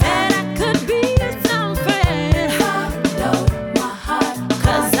start that I could be something. Follow my heart,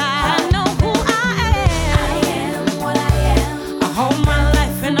 'cause I know who I am. I am what I am. I hold my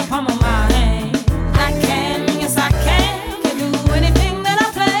life in the palm of my hand. I can, yes I can do anything that I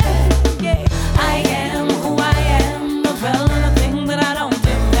plan. Yeah, I am who I am, the realm of things that I don't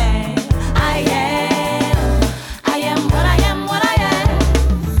demand. I am what I am, what I am.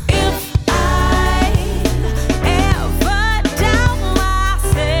 If I ever doubt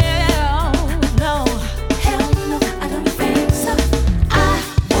myself, no, hell no, I don't think so. I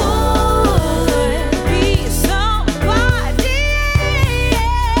would be somebody.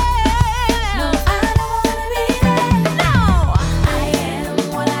 No, I don't wanna be that. No, I am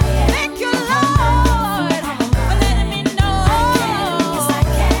what I am. Thank you, Lord, for letting me know. Yes, I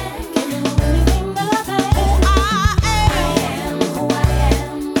can do anything that I plan. Who I am who I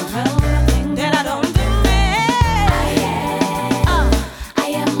am. Thing that I don't demand. I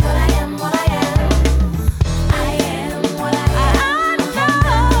am what I am, what I am. I am what I am. I know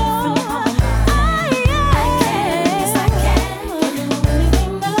I can. Yes, I can do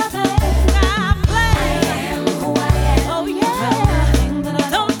anything that I plan. I am who I am. Oh yeah. Thing that I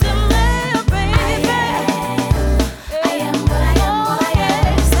don't demand, baby. I am what I am, what I am.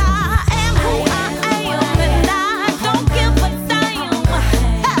 I am who I am, and I don't give a damn.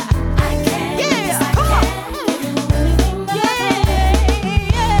 I can, yes I can do anything that I plan.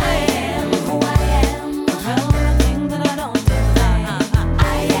 I am who I am, thing that I don't demand.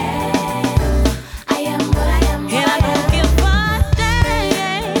 I am what I am, and I don't give a damn.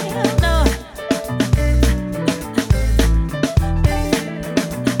 No.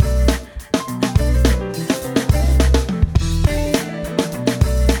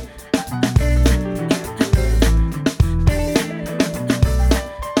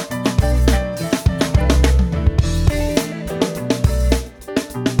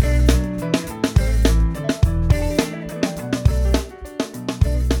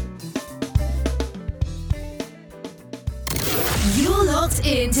 You're locked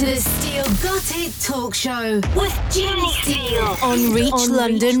into the Steele Got It Talk Show with Jenni Steele on Reach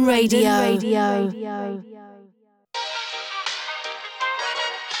London Radio.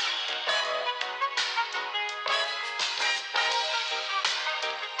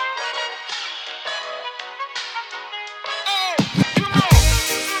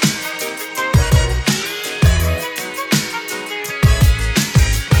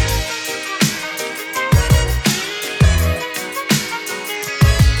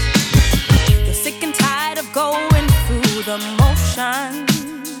 You're sick and tired of going through the motions.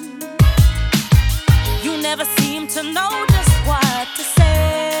 You never seem to know just what to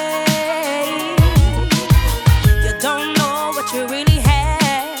say. You don't know what you really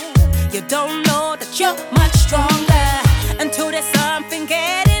have. You don't know that you're much stronger until there's something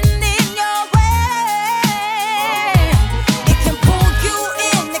getting in your way. It can pull you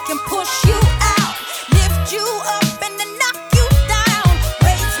in, it can push you out, lift you up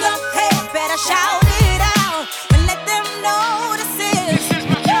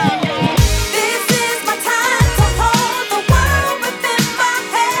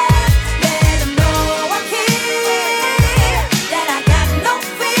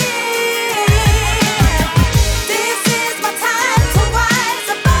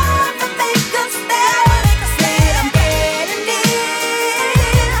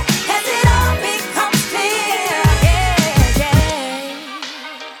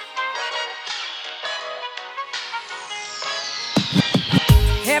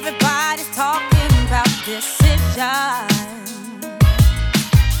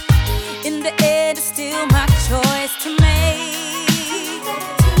it's still my choice to make.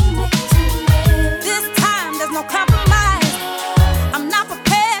 This time there's no compromise. I'm not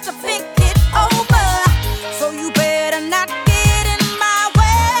prepared to pick it over, so you better not get in my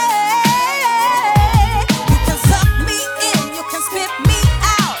way. You can suck me in, you can spit me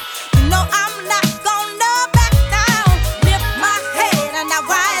out. You know I'm not gonna back down. Lift my head and I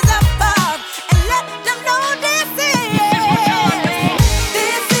rise above and let them know this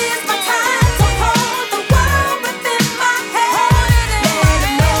is my time to hold the world within my hand. Let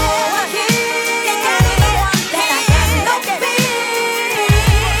them know I'm here, that I got no fear.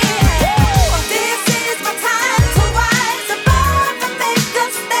 This is my time to rise above and make a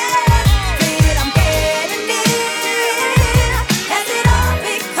stand. Feel I'm getting near as it all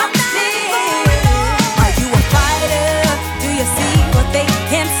becomes clear. Are you a fighter? Do you see what they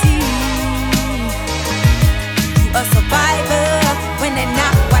can't see? You a survivor when they're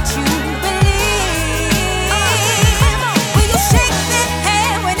not what you believe. Will you shake their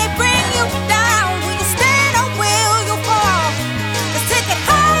hand when they bring you down? Will you stand or will you fall? Let's take it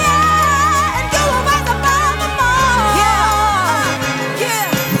higher and you will rise above them all. Yeah, yeah.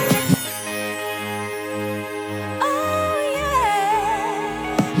 Oh yeah.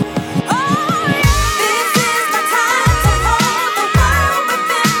 Oh yeah. This is my time to hold the world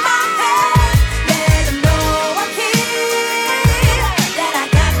within my hand. Let them know I'm here, that I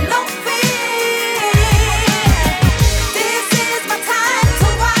got no fear. This is my time to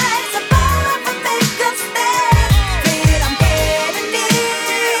rise above and make a stand. Feel I'm getting near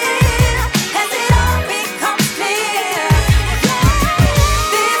as it all becomes clear.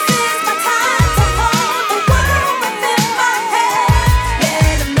 This is my time to hold the world within my hand.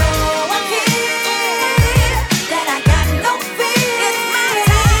 Let them know I'm here, that I got no fear. It's my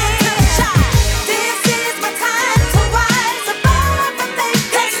time to shine. This is my time to rise above and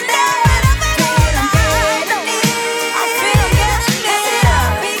make a stand. Feel I'm getting near, I feel getting near, as it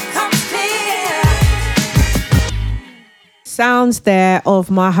all becomes clear. Sounds there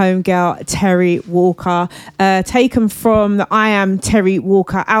of my homegirl Terry Walker, taken from the I Am Terry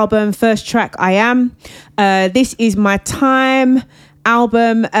Walker album. First track, I Am. This is my time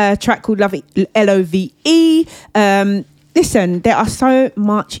album, track called Love Love. Listen, there are so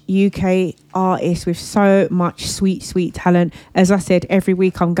much UK artists with so much sweet talent. As I said, every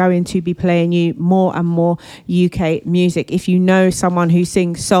week I'm going to be playing you more and more UK music. If you know someone who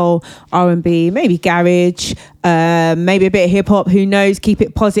sings soul, R&B, maybe garage, maybe a bit of hip hop, who knows, keep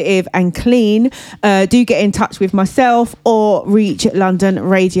it positive and clean, do get in touch with myself or Reach London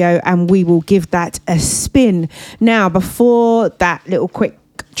Radio and we will give that a spin. Now, before that little quick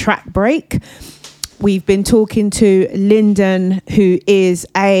track break, we've been talking to Lyndon, who is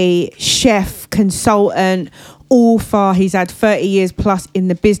a chef, consultant, author. He's had 30 years plus in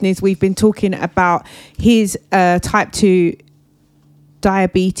the business. We've been talking about his type 2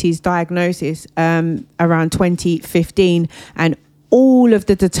 diabetes diagnosis around 2015 and all of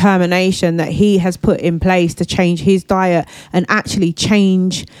the determination that he has put in place to change his diet and actually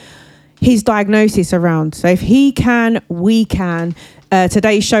change his diagnosis around. So if he can, we can.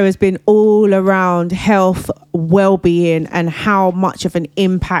 Today's show has been all around health, well-being, and how much of an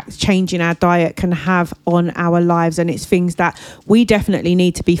impact changing our diet can have on our lives. And it's things that we definitely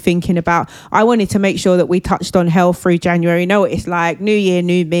need to be thinking about. I wanted to make sure that we touched on health through January. You know what it's like, new year,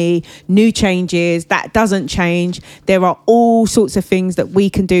 new me, new changes. That doesn't change. There are all sorts of things that we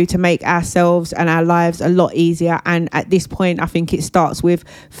can do to make ourselves and our lives a lot easier. And at this point, I think it starts with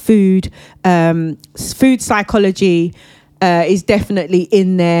food. Food psychology is definitely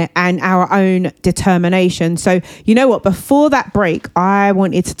in there, and our own determination. So you know what, before that break, I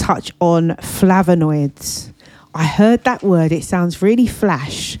wanted to touch on flavonoids. I heard that word, it sounds really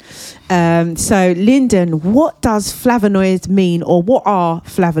flash. So Lyndon, what does flavonoids mean, or what are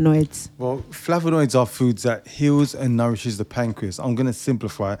flavonoids? Well, flavonoids are foods that heals and nourishes the pancreas. I'm going to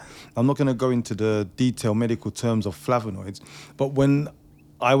simplify it. I'm not going to go into the detailed medical terms of flavonoids, but when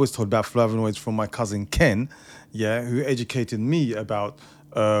I was told about flavonoids from my cousin Ken, who educated me about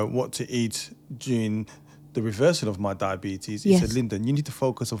what to eat during the reversal of my diabetes. He said, Lyndon, you need to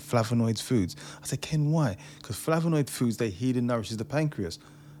focus on flavonoids foods. I said, Ken, why? Because flavonoid foods, they heal and nourishes the pancreas.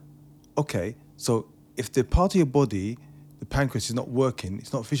 Okay, so if the part of your body, the pancreas, is not working,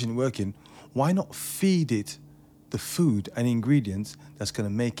 it's not efficiently working, why not feed it the food and ingredients that's going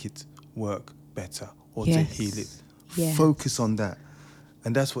to make it work better or to heal it? Focus on that.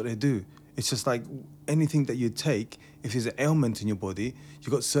 And that's what they do. It's just like anything that you take, if there's an ailment in your body,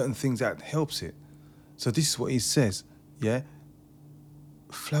 you've got certain things that helps it. So this is what he says,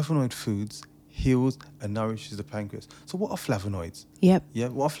 flavonoid foods heals and nourishes the pancreas. So what are flavonoids? Yep. Yeah,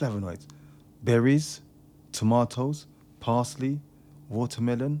 what are flavonoids? berries, tomatoes, parsley,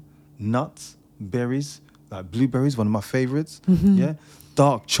 watermelon, nuts, berries, like blueberries, one of my favorites. Yeah.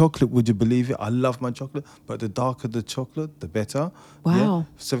 Dark chocolate, would you believe it? I love my chocolate, but the darker the chocolate, the better. Wow.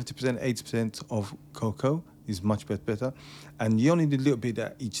 Yeah? 70%, 80% of cocoa is much better. And you only need a little bit of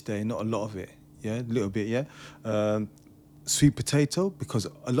that each day, not a lot of it. Yeah, a little bit, yeah. Sweet potato, because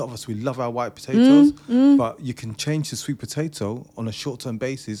a lot of us, we love our white potatoes, but you can change the sweet potato on a short-term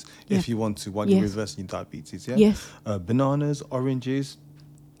basis if you want to, while you're reversing your diabetes, yeah? Yes. Bananas, oranges,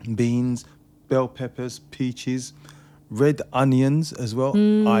 beans, bell peppers, peaches, red onions as well.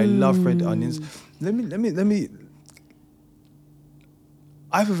 I love red onions. Let me.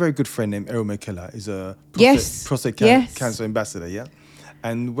 I have a very good friend named Errol McKellar. He's a prostate cancer ambassador, yeah?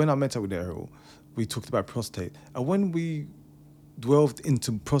 And when I met up with Errol, we talked about prostate. And when we delved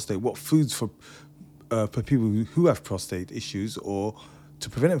into prostate, what foods for people who have prostate issues or to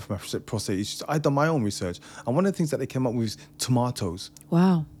prevent them from having prostate issues, I've done my own research. And one of the things that they came up with is tomatoes.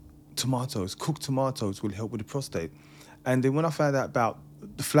 Wow. Tomatoes, cooked tomatoes will help with the prostate. And then when I found out about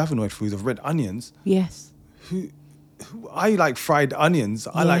the flavonoid foods of red onions, Yes. I like fried onions,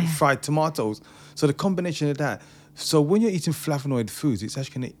 I like fried tomatoes. So the combination of that. So when you're eating flavonoid foods, it's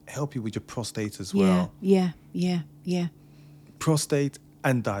actually going to help you with your prostate as well. Yeah. Prostate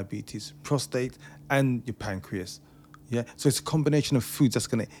and diabetes, prostate and your pancreas. Yeah. So it's a combination of foods that's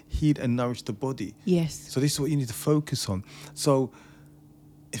going to heal and nourish the body. Yes. So this is what you need to focus on. So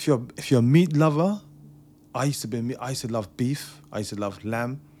if you're a meat lover, I used to love beef, I used to love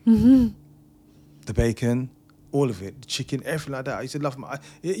lamb, the bacon, all of it, the chicken, everything like that. I used to love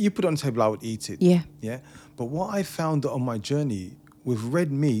you put it on the table, I would eat it. Yeah. Yeah. But what I found on my journey with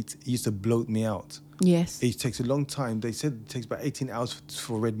red meat, it used to bloat me out. Yes. It takes a long time. They said it takes about 18 hours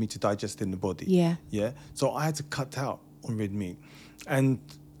for red meat to digest in the body. Yeah. Yeah. So I had to cut out on red meat. And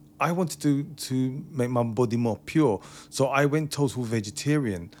I wanted to make my body more pure. So I went total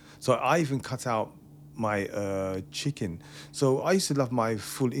vegetarian. So I even cut out my chicken. So I used to love my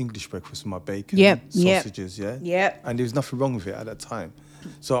full English breakfast with my bacon, sausages, and there was nothing wrong with it at that time.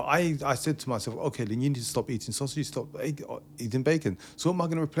 So I said to myself, okay, then you need to stop eating sausages, stop eating bacon. So what am I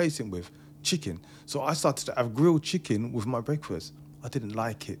going to replace it with? Chicken. So I started to have grilled chicken with my breakfast. I didn't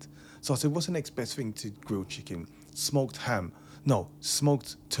like it. So I said, what's the next best thing to grilled chicken? Smoked ham. No,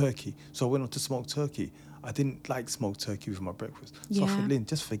 smoked turkey. So I went on to smoked turkey. I didn't like smoked turkey with my breakfast. So I thought, Lynn,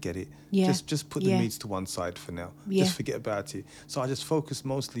 just forget it. Yeah. Just put the meats to one side for now. Yeah. Just forget about it. So I just focused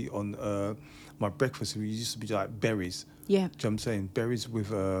mostly on my breakfast. It used to be like berries. Yeah. Do you know what I'm saying? Berries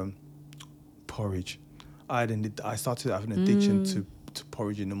with porridge. I started having an addiction to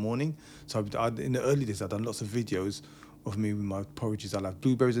porridge in the morning. So in the early days, I've done lots of videos of me with my porridges. I'll have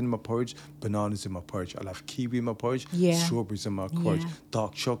blueberries in my porridge, bananas in my porridge. I'll have kiwi in my porridge, strawberries in my porridge,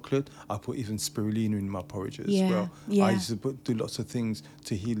 dark chocolate. I put even spirulina in my porridge as well. Yeah. I used to do lots of things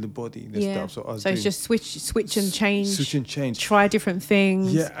to heal the body and stuff. So it's just switch and change. Switch and change. Try different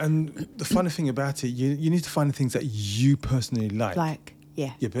things. Yeah, and the funny thing about it, you need to find the things that you personally like.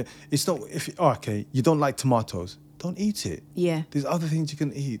 Yeah, but it's not, you don't like tomatoes, don't eat it. Yeah. There's other things you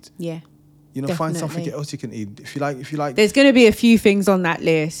can eat. Yeah. Find something else you can eat. If you like. There's going to be a few things on that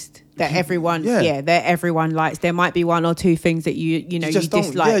list that everyone likes. There might be one or two things that you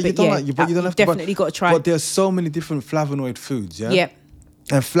dislike. Yeah, you don't like, but you don't have to. Definitely got to try. But there's so many different flavonoid foods. Yeah. Yep.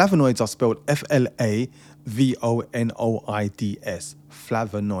 And flavonoids are spelled FLAVONOIDS.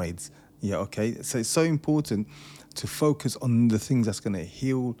 Flavonoids. Yeah. Okay. So it's so important to focus on the things that's going to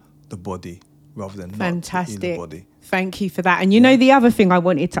heal the body rather than not heal the body. Thank you for that. And you know the other thing I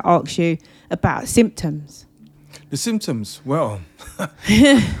wanted to ask you about symptoms. The symptoms, well,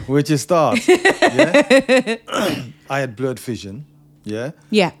 where'd you start? Yeah? I had blurred vision. Yeah.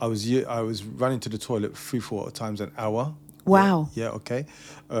 Yeah. I was running to the toilet 3-4 times an hour. Wow. Yeah. Okay.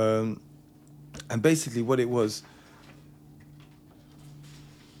 And basically, what it was,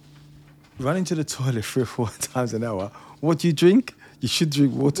 running to the toilet 3 or 4 times an hour. What do you drink? You should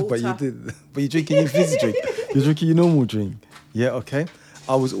drink water. But you're drinking your fizzy drink. You're drinking your normal drink. Yeah, okay.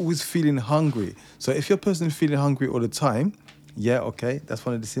 I was always feeling hungry. So if you're a person feeling hungry all the time, yeah, okay, that's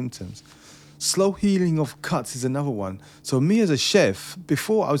one of the symptoms. Slow healing of cuts is another one. So me as a chef,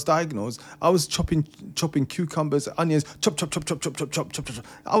 before I was diagnosed, I was chopping cucumbers, onions, chop.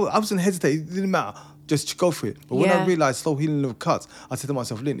 I wasn't hesitating. It didn't matter. Just go for it. But when I realized slow healing of cuts, I said to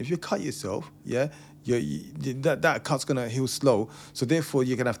myself, Lynn, if you cut yourself, that cut's gonna heal slow. So therefore,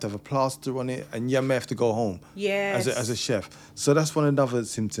 you're gonna have to have a plaster on it, and you may have to go home. Yes. As a chef. So that's one of the other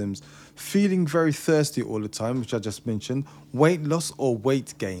symptoms. Feeling very thirsty all the time, which I just mentioned. Weight loss or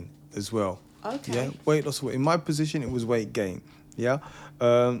weight gain as well. Okay. Yeah. Weight loss. In my position, it was weight gain. Yeah.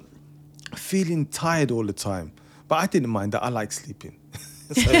 feeling tired all the time. But I didn't mind that. I like sleeping.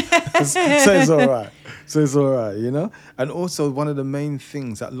 so it's all right. So it's all right, you know? And also one of the main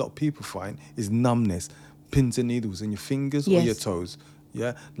things that a lot of people find is numbness, pins and needles in your fingers or your toes.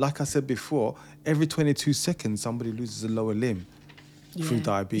 Yeah? Like I said before, every 22 seconds, somebody loses a lower limb through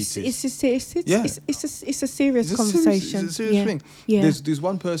diabetes. It's a serious conversation. It's a serious thing. Yeah. There's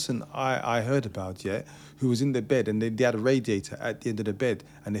one person I heard about, who was in their bed and they had a radiator at the end of the bed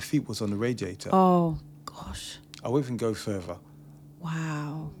and their feet was on the radiator. Oh, gosh. I won't even go further.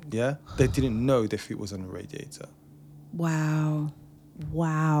 Wow. Yeah? They didn't know their feet was on the radiator. Wow.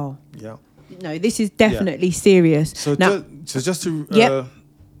 Yeah. No, this is definitely serious. So, now, just to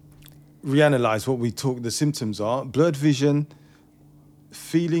reanalyze what we talk, the symptoms are blurred vision,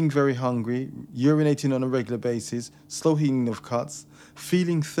 feeling very hungry, urinating on a regular basis, slow healing of cuts,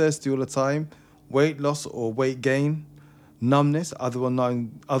 feeling thirsty all the time, weight loss or weight gain, numbness,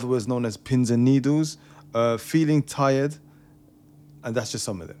 otherwise known as pins and needles, feeling tired, and that's just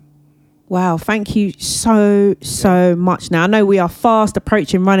some of them. Wow, thank you so much. Now, I know we are fast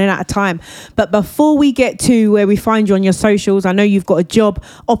approaching running out of time, but before we get to where we find you on your socials, I know you've got a job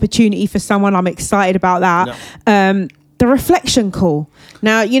opportunity for someone. I'm excited about that. Yeah. The reflection call.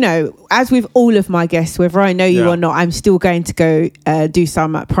 Now, you know, as with all of my guests, whether I know you or not, I'm still going to go do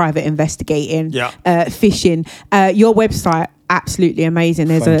some private investigating, fishing. Your website, absolutely amazing.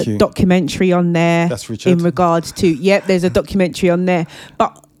 There's a documentary on there. That's Richard. In regards to, there's a documentary on there.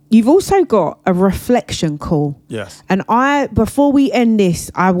 But you've also got a reflection call. Yes. And before we end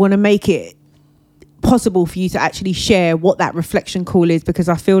this, I want to make it possible for you to actually share what that reflection call is, because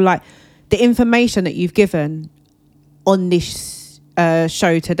I feel like the information that you've given on this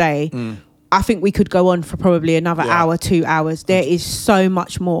show today, I think we could go on for probably another hour, 2 hours. There is so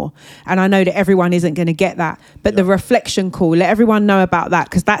much more. And I know that everyone isn't going to get that. But the reflection call, let everyone know about that,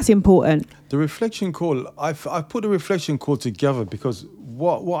 because that's important. The reflection call, I've put a reflection call together because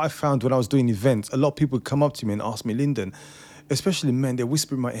what I found when I was doing events, a lot of people would come up to me and ask me, Lyndon, especially men, they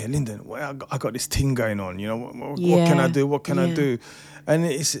whisper in my ear, Lyndon, well, I got this thing going on, you know, what can I do? What can I do? And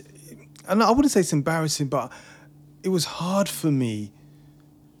I wouldn't say it's embarrassing, but it was hard for me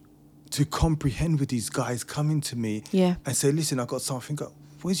to comprehend with these guys coming to me and say, listen, I got something.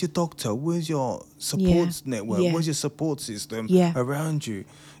 Where's your doctor? Where's your support network? Where's your support system around you?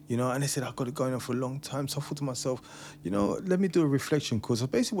 You know, and they said, I've got it going on for a long time. So I thought to myself, you know, let me do a reflection call. So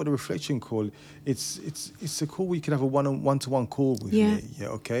basically what a reflection call, it's a call where you can have a one-to-one call with me. Yeah,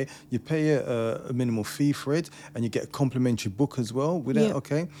 okay? You pay a minimal fee for it and you get a complimentary book as well with it,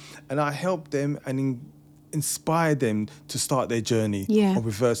 okay? And I help them and inspire them to start their journey of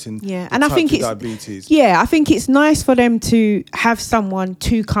reversing and I think it's diabetes. I think it's nice for them to have someone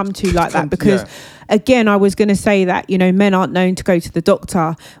to come to like that, because again, I was going to say that, you know, men aren't known to go to the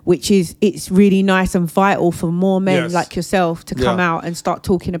doctor, it's really nice and vital for more men like yourself to come out and start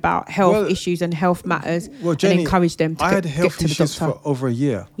talking about health issues and health matters, Jenni, and encourage them to get to the doctor. I had health issues for over a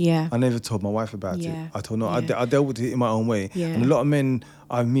year. I never told my wife about it. I told her, I dealt with it in my own way. And a lot of men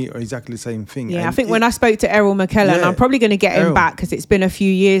I meet are exactly the same thing. I think when I spoke to Errol McKellar, I'm probably going to get him back because it's been a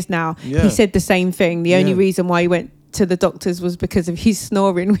few years now, he said the same thing. The only reason why he went to the doctors was because of his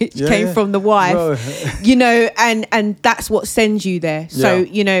snoring, which came from the wife. You know, and that's what sends you there. So,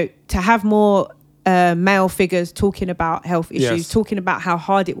 you know, to have more male figures talking about health issues, talking about how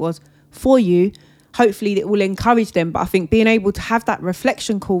hard it was for you, hopefully it will encourage them. But I think being able to have that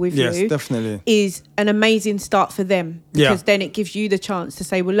reflection call with you definitely is an amazing start for them, because then it gives you the chance to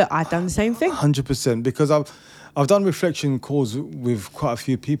say, well, look, I've done the same thing. 100%, because I've done reflection calls with quite a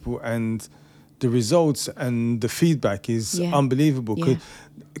few people, and the results and the feedback is unbelievable,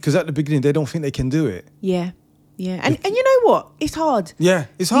 because at the beginning they don't think they can do it. And you know what? It's hard.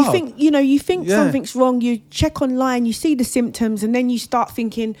 It's hard. You think something's wrong, you check online, you see the symptoms, and then you start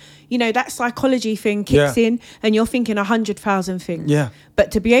thinking, you know, that psychology thing kicks in and you're thinking 100,000 things. But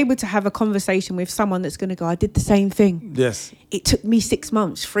to be able to have a conversation with someone that's going to go, I did the same thing. It took me 6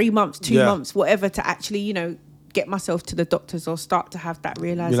 months, 3 months, 2 months, whatever, to actually, you know, get myself to the doctors or start to have that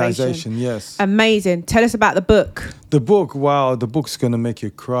realization. Amazing. Tell us about the book. The book, wow, the book's going to make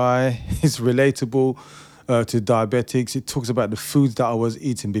you cry. It's relatable to diabetics. It talks about the foods that I was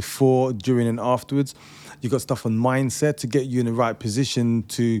eating before, during and afterwards. You got stuff on mindset to get you in the right position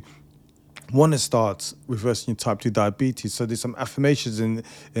to want to start reversing your type 2 diabetes. So there's some affirmations in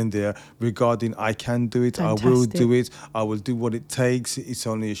there regarding I can do it, I will do it, I will do what it takes. It's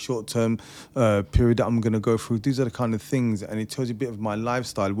only a short-term period that I'm going to go through. These are the kind of things, and it tells you a bit of my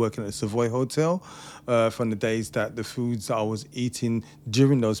lifestyle working at a Savoy Hotel from the days that the foods that I was eating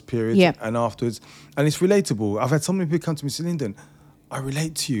during those periods and afterwards. And it's relatable. I've had so many people come to me and say, Lyndon, I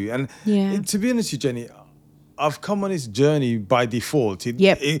relate to you. And Yeah. to be honest with you, Jenny, I've come on this journey by default.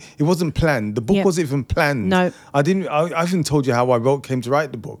 It wasn't planned. The book wasn't even planned. No. I haven't told you how I came to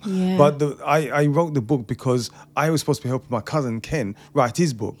write the book. Yeah. But I wrote the book because I was supposed to be helping my cousin Ken write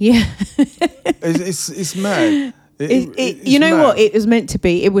his book. Yeah. It's mad. You know what? It was meant to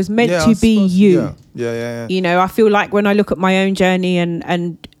be. It was meant to be you. Yeah. You know, I feel like when I look at my own journey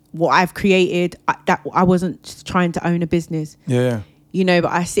and what I've created, that I wasn't trying to own a business. Yeah. You know,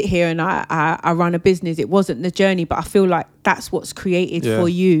 but I sit here and I run a business. It wasn't the journey, but I feel like that's what's created for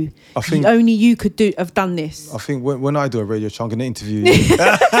you. I think only you could have done this. I think when I do a radio show, I'm going to interview you.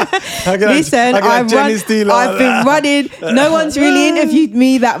 Listen, I've been running. No one's really interviewed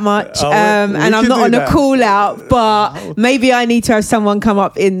me that much, and I'm not on a call out. But maybe I need to have someone come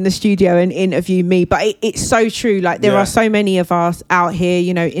up in the studio and interview me. But it's so true. Like there are so many of us out here,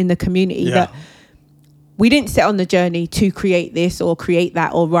 you know, in the community that. We didn't set on the journey to create this or create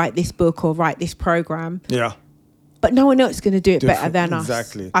that or write this book or write this program. Yeah. But no one else is going to do it better than us.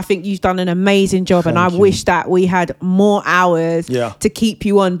 Exactly. I think you've done an amazing job. Thank and I you. wish that we had more hours to keep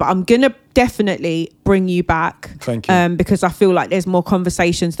you on. But I'm going to definitely bring you back. Thank you. Because I feel like there's more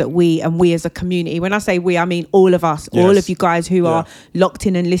conversations that we as a community, when I say we, I mean all of us, all of you guys who are locked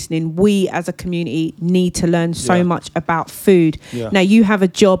in and listening, we as a community need to learn so much about food. Yeah. Now you have a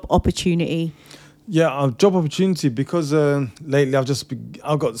job opportunity. Yeah, a job opportunity because lately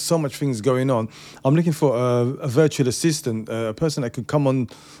I've got so much things going on. I'm looking for a virtual assistant, a person that could come on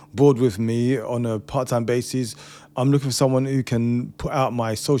board with me on a part-time basis. I'm looking for someone who can put out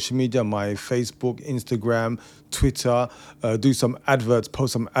my social media, my Facebook, Instagram, Twitter, do some adverts,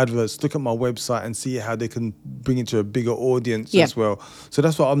 post some adverts, look at my website and see how they can bring it to a bigger audience as well. So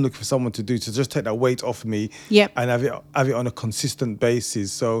that's what I'm looking for someone to do, to just take that weight off me and have it on a consistent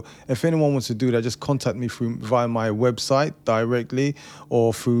basis. So if anyone wants to do that, just contact me via my website directly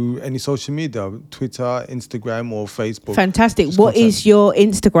or through any social media, Twitter, Instagram or Facebook. Fantastic. What is your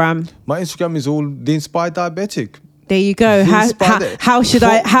Instagram? My Instagram is all The Inspired Diabetic. There you go. How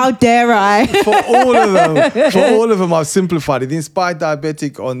dare I? For all of them, I've simplified it. The Inspired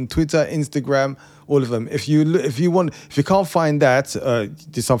Diabetic on Twitter, Instagram, all of them. If you can't find that,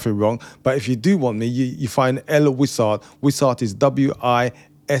 there's something wrong. But if you do want me, you find L Wissart. Wissart is Wissart.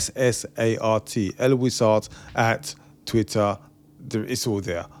 L Wissart at Twitter. It's all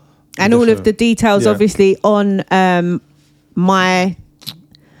there. And all of the details, obviously, on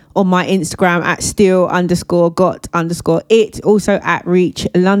my Instagram at Steele_got_it, also at Reach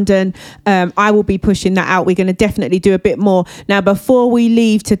London. I will be pushing that out. We're going to definitely do a bit more. Now, before we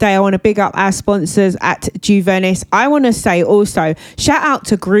leave today, I want to big up our sponsors at Juvenis. I want to say also, shout out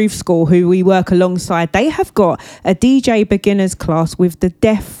to Groove School, who we work alongside. They have got a DJ beginners class with the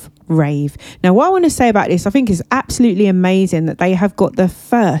Deaf Rave. Now, what I want to say about this, I think is absolutely amazing that they have got the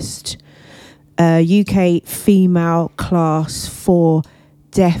first UK female class for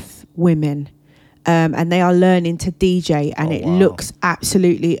deaf women, and they are learning to DJ, and it looks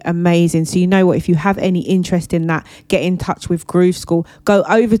absolutely amazing. So you know what, if you have any interest in that, get in touch with Groove School. Go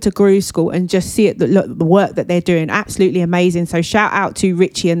over to Groove School and just see the work that they're doing. Absolutely amazing. So shout out to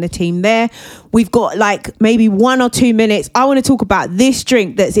Richie and the team there. We've got like maybe 1 or 2 minutes. I want to talk about this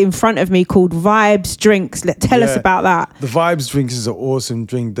drink that's in front of me called Vibes Drinks. Tell us about that. The Vibes Drinks is an awesome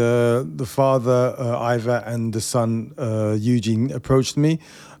drink. The father, Ivor, and the son, Eugene, approached me.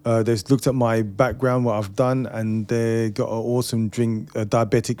 They've looked at my background, what I've done, and they got an awesome drink,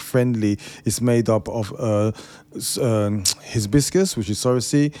 diabetic friendly. It's made up of hibiscus, which is sorrel,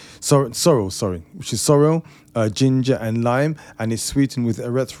 which is sorrel, ginger and lime, and it's sweetened with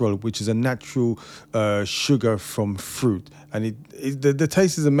erythritol, which is a natural sugar from fruit. And the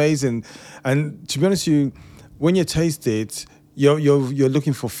taste is amazing. And to be honest with you, when you taste it, you're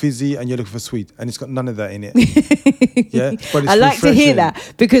looking for fizzy and you're looking for sweet, and it's got none of that in it. But it's I like to hear refreshing.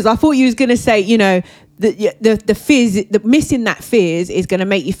 that, because I thought you was going to say, you know, the fizz, missing that fizz is going to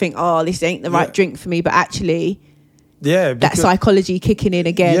make you think, oh, this ain't the right drink for me. But actually, that psychology kicking in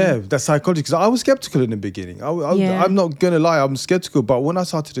again. Yeah, that's psychology. Because I was skeptical in the beginning. I'm not going to lie, I'm skeptical. But when I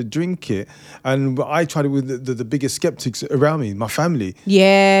started to drink it, and I tried it with the biggest skeptics around me, my family.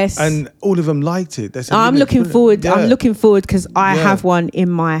 Yes. And all of them liked it. They said, I'm looking forward. Yeah. I'm looking forward because I have one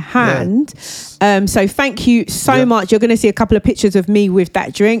in my hand. Yeah. So thank you so much. You're going to see a couple of pictures of me with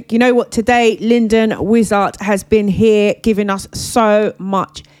that drink. You know what? Today, Lyndon Wissart has been here giving us so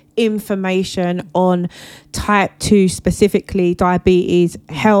much information on type 2 specifically, diabetes,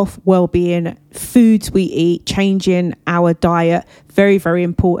 health, well-being, foods we eat, changing our diet. Very, very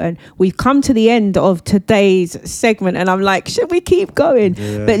important. We've come to the end of today's segment and I'm like, should we keep going?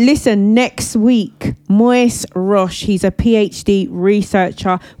 Yeah. But listen, next week, Moise Roche, he's a PhD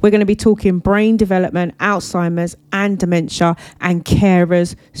researcher. We're going to be talking brain development, Alzheimer's and dementia, and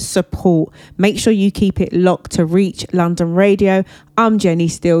carers support. Make sure you keep it locked to Reach London Radio. I'm Jenni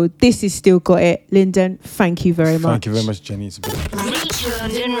Steele. This is Still Got It. Lyndon, thank you very much. Thank you very much, Jenni. It's been Reach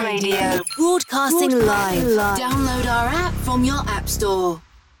London Radio. Broadcasting live. Download our app from your app store.